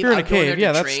cave, if you're in a I'd go in cave,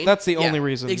 there to that's train. that's the only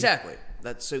reason. Exactly.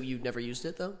 That's so you never used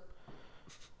it though.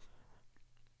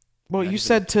 Well, you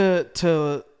said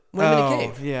to. When I'm in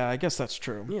a cave. Yeah, I guess that's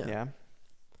true. Yeah.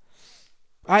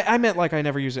 I meant like I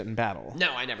never use it in battle.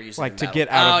 No, I never use it like in to battle. get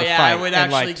out of the fight I would and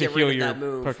actually like to get heal rid of your that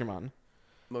move Pokemon.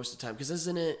 most of the time because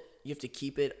isn't it you have to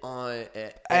keep it on?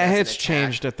 It's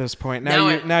changed at this point.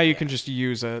 Now you can just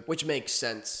use it, which makes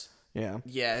sense. Yeah.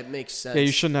 Yeah, it makes sense. Yeah,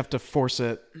 you shouldn't have to force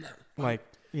it.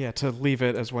 To leave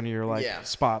it as one of your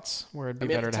spots where it'd be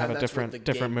better to have a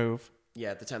different move. Yeah,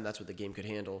 at the time that's what the game could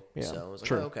handle. Yeah. So I was like,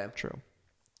 true. oh, okay. True.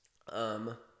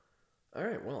 All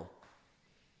right, well.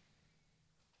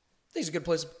 I think it's a good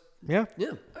place. Yeah. Yeah.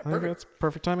 I think Perfect. that's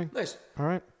perfect timing. Nice. All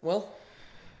right. Well.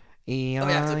 Yeah.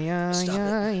 I have to stop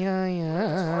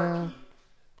it.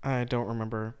 I don't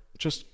remember. Just